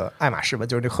个爱马仕吧，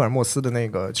就是这赫尔墨斯的那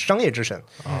个商业之神。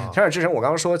商业之神，我刚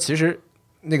刚说，其实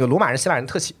那个罗马人、希腊人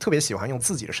特别喜欢用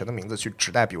自己的神的名字去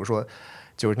指代，比如说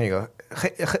就是那个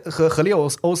荷利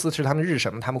欧斯是他们日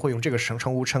神，他们会用这个神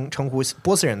称呼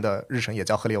波斯人的日神也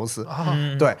叫荷利欧斯。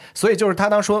对，所以就是他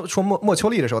当说莫丘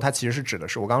利的时候，他其实是指的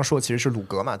是我刚刚说其实是鲁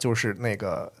格嘛，就是那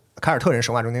个凯尔特人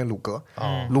神话中间的鲁格。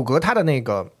鲁格他的那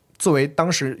个作为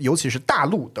当时尤其是大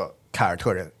陆的凯尔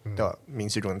特人的明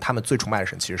晰中，他们最崇拜的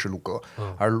神其实是鲁格，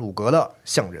而鲁格的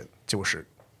象人就是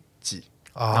鸡。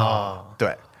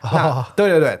对，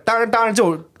对，当然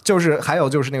就是还有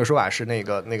就是那个说法是那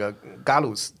个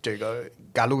galus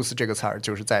这个词儿，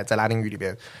就是在拉丁语里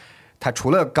边，它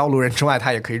除了高卢人之外，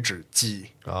它也可以指鸡。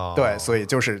对，所以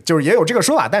就是也有这个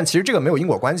说法，但其实这个没有因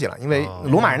果关系了，因为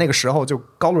罗马人那个时候就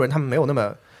高卢人他们没有那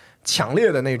么强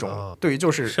烈的那种对于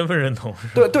就是身份认同，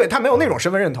对，他没有那种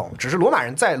身份认同，只是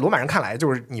在罗马人看来，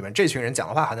就是你们这群人讲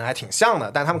的话好像还挺像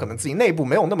的，但他们可能自己内部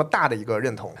没有那么大的一个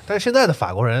认同。但是现在的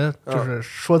法国人就是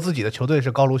说自己的球队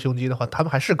是高卢雄鸡的话，他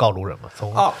们还是高卢人嘛？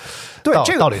从对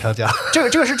这个道理上讲，这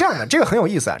个是这样的，这个很有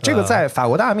意思啊。这个在法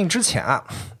国大革命之前啊，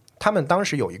他们当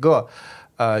时有一个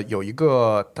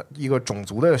种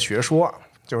族的学说。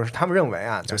就是他们认为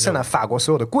啊，就现在法国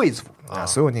所有的贵族啊，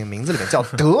所有那个名字里面叫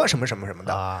德什么什么什么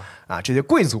的啊，这些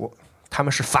贵族他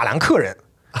们是法兰克人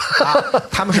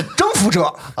他们是征服者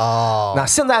那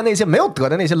现在那些没有德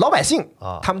的那些老百姓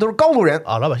他们都是高卢人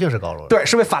老百姓是高卢人，对，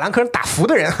是被法兰克人打服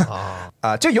的人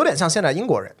这有点像现在英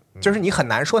国人就是你很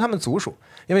难说他们族属，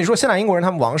因为你说现代英国人他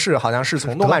们王室好像是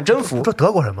从诺曼征服，说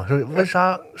德国人嘛，是温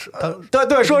莎，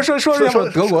对，说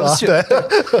德国的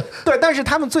对，但是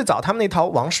他们最早他们那条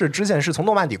王室支线是从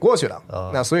诺曼底过去的，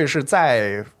那所以是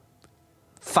在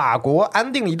法国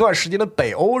安定了一段时间的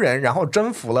北欧人，然后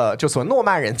征服了，就所谓诺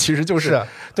曼人，其实就是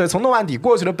对从诺曼底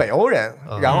过去的北欧人。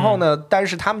然后呢，但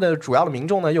是他们的主要的民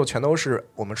众呢，又全都是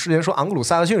我们之前说盎格鲁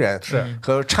撒克逊人，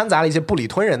和掺杂了一些布里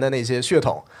吞人的那些血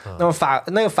统。那么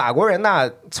法国人呢，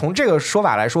从这个说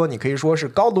法来说，你可以说是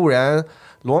高卢人、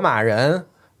罗马人、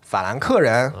法兰克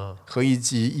人和以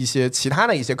及一些其他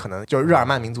的一些可能就是日耳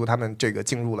曼民族，他们这个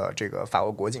进入了这个法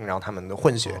国国境，然后他们的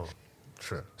混血。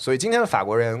是，所以今天的法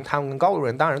国人，他们跟高卢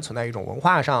人当然存在一种文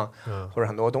化上或者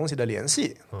很多东西的联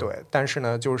系，对。但是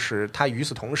呢，就是他与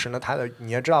此同时呢，你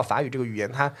也知道法语这个语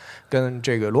言，它跟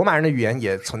这个罗马人的语言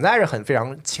也存在着非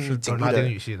常紧密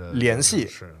的联系。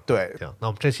是，对。行，那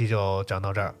我们这期就讲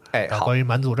到这儿。好。关于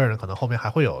蛮族这儿，可能后面还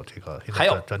会有这个还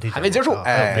有专题还没结束，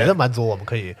还有别的蛮族我们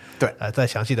可以对再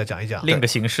详细的讲一讲另一个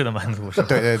形式的蛮族是吧？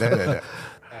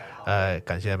对。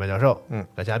感谢麦教授，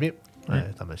感谢阿斌。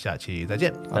咱们下期再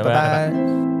见，拜拜。